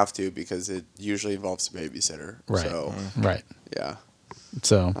kind of have to because it usually involves a babysitter. Right. So, Right. yeah.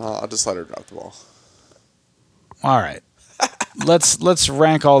 So I'll just let her drop the ball. all right. let's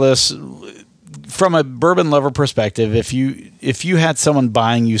rank all this from a bourbon lover perspective. If you had someone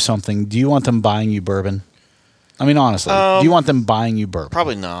buying you something, do you want them buying you bourbon? I mean, honestly, do you want them buying you bourbon?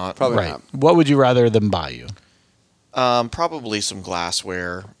 Probably not. Probably right. not. What would you rather them buy you? Probably some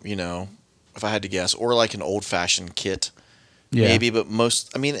glassware, if I had to guess, or like an old-fashioned kit. Yeah. Maybe, but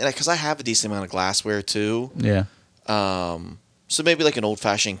because I have a decent amount of glassware too. Yeah. So maybe like an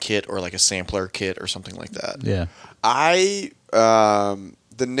old-fashioned kit or like a sampler kit or something like that. Yeah.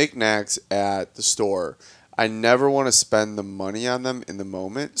 The knickknacks at the store, I never want to spend the money on them in the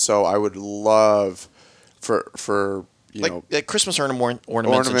moment. So I would love for like Christmas ornaments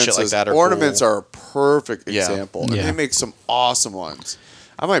and shit like that. Ornaments cool. are a perfect Yeah. example. And Yeah. they make some awesome ones.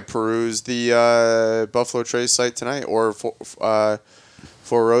 I might peruse the Buffalo Trace site tonight or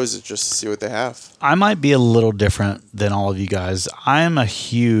Four Roses just to see what they have. I might be a little different than all of you guys. I'm a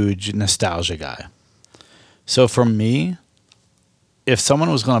huge nostalgia guy. So for me, if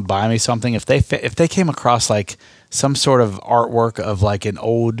someone was going to buy me something, if they came across like some sort of artwork of like an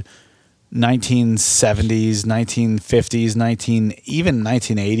old 1970s, 1950s, even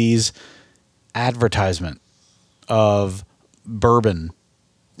 1980s advertisement of bourbon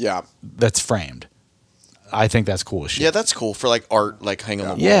Yeah. that's framed, I think that's cool as shit. Yeah, that's cool for like art, like hang on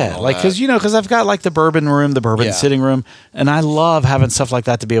the wall. Yeah, and all like that. because I've got like the bourbon room, the bourbon Yeah. sitting room, and I love having stuff like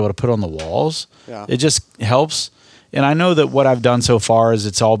that to be able to put on the walls. Yeah. It just helps. And I know that what I've done so far is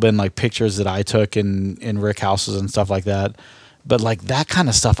it's all been like pictures that I took in Rick houses and stuff like that. But like that kind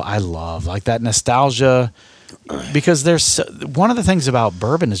of stuff I love, like that nostalgia, because there's one of the things about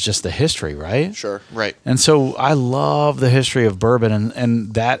bourbon is just the history, right? Sure. Right. And so I love the history of bourbon,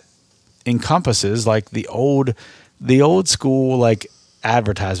 and that encompasses like the old school like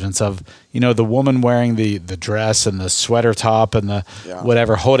advertisements of the woman wearing the dress and the sweater top and the Yeah.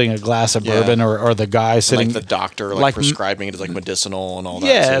 whatever holding a glass of Yeah. bourbon or the guy And sitting like the doctor like prescribing it as like medicinal and all that.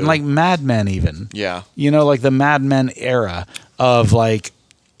 yeah, too. and like Mad Men even. Yeah. Like the Mad Men era of like,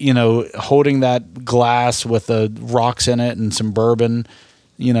 holding that glass with the rocks in it and some bourbon,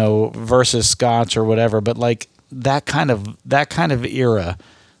 versus scotch or whatever. But like that kind of era,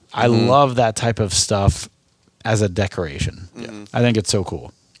 I love that type of stuff as a decoration. Yeah. I think it's so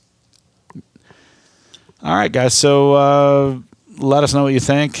cool. All right, guys. So let us know what you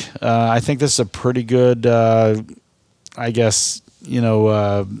think. I think this is a pretty good,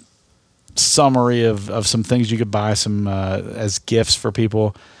 summary of some things you could buy some as gifts for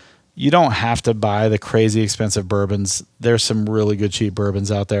people. You don't have to buy the crazy expensive bourbons. There's some really good cheap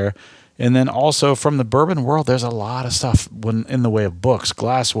bourbons out there. And then also from the bourbon world, there's a lot of stuff in the way of books,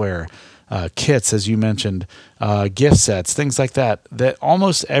 glassware, kits, as you mentioned, gift sets, things like that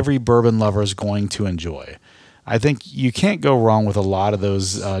almost every bourbon lover is going to enjoy. I think you can't go wrong with a lot of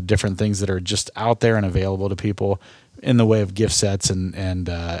those different things that are just out there and available to people in the way of gift sets and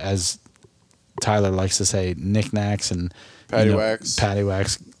as Tyler likes to say, knickknacks and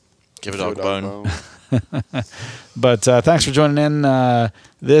paddywhacks. Give a dog a bone. But thanks for joining in.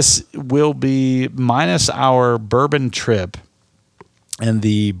 This will be minus our bourbon trip and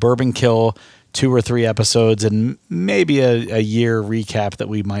the Bourbon Kill 2 or 3 episodes and maybe a year recap that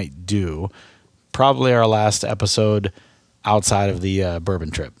we might do. Probably our last episode outside of the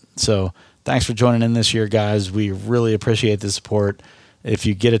bourbon trip. So thanks for joining in this year, guys. We really appreciate the support. If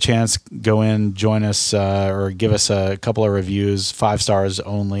you get a chance, go in, join us, or give us a couple of reviews, 5 stars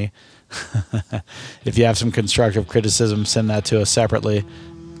only. If you have some constructive criticism, send that to us separately.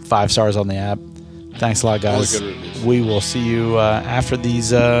 5 stars on the app. Thanks a lot, guys. We will see you after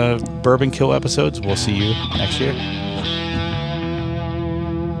these Bourbon Kill episodes. We'll see you next year.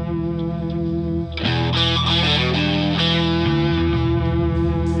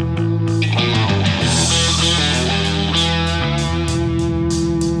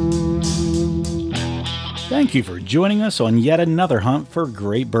 Thank you for joining us on yet another hunt for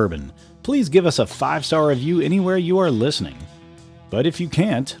great bourbon. Please give us a 5-star review anywhere you are listening. But if you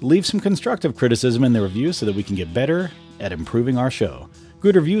can't, leave some constructive criticism in the review so that we can get better at improving our show.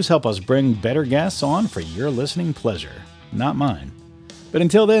 Good reviews help us bring better guests on for your listening pleasure, not mine. But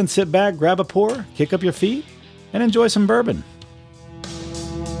until then, sit back, grab a pour, kick up your feet, and enjoy some bourbon.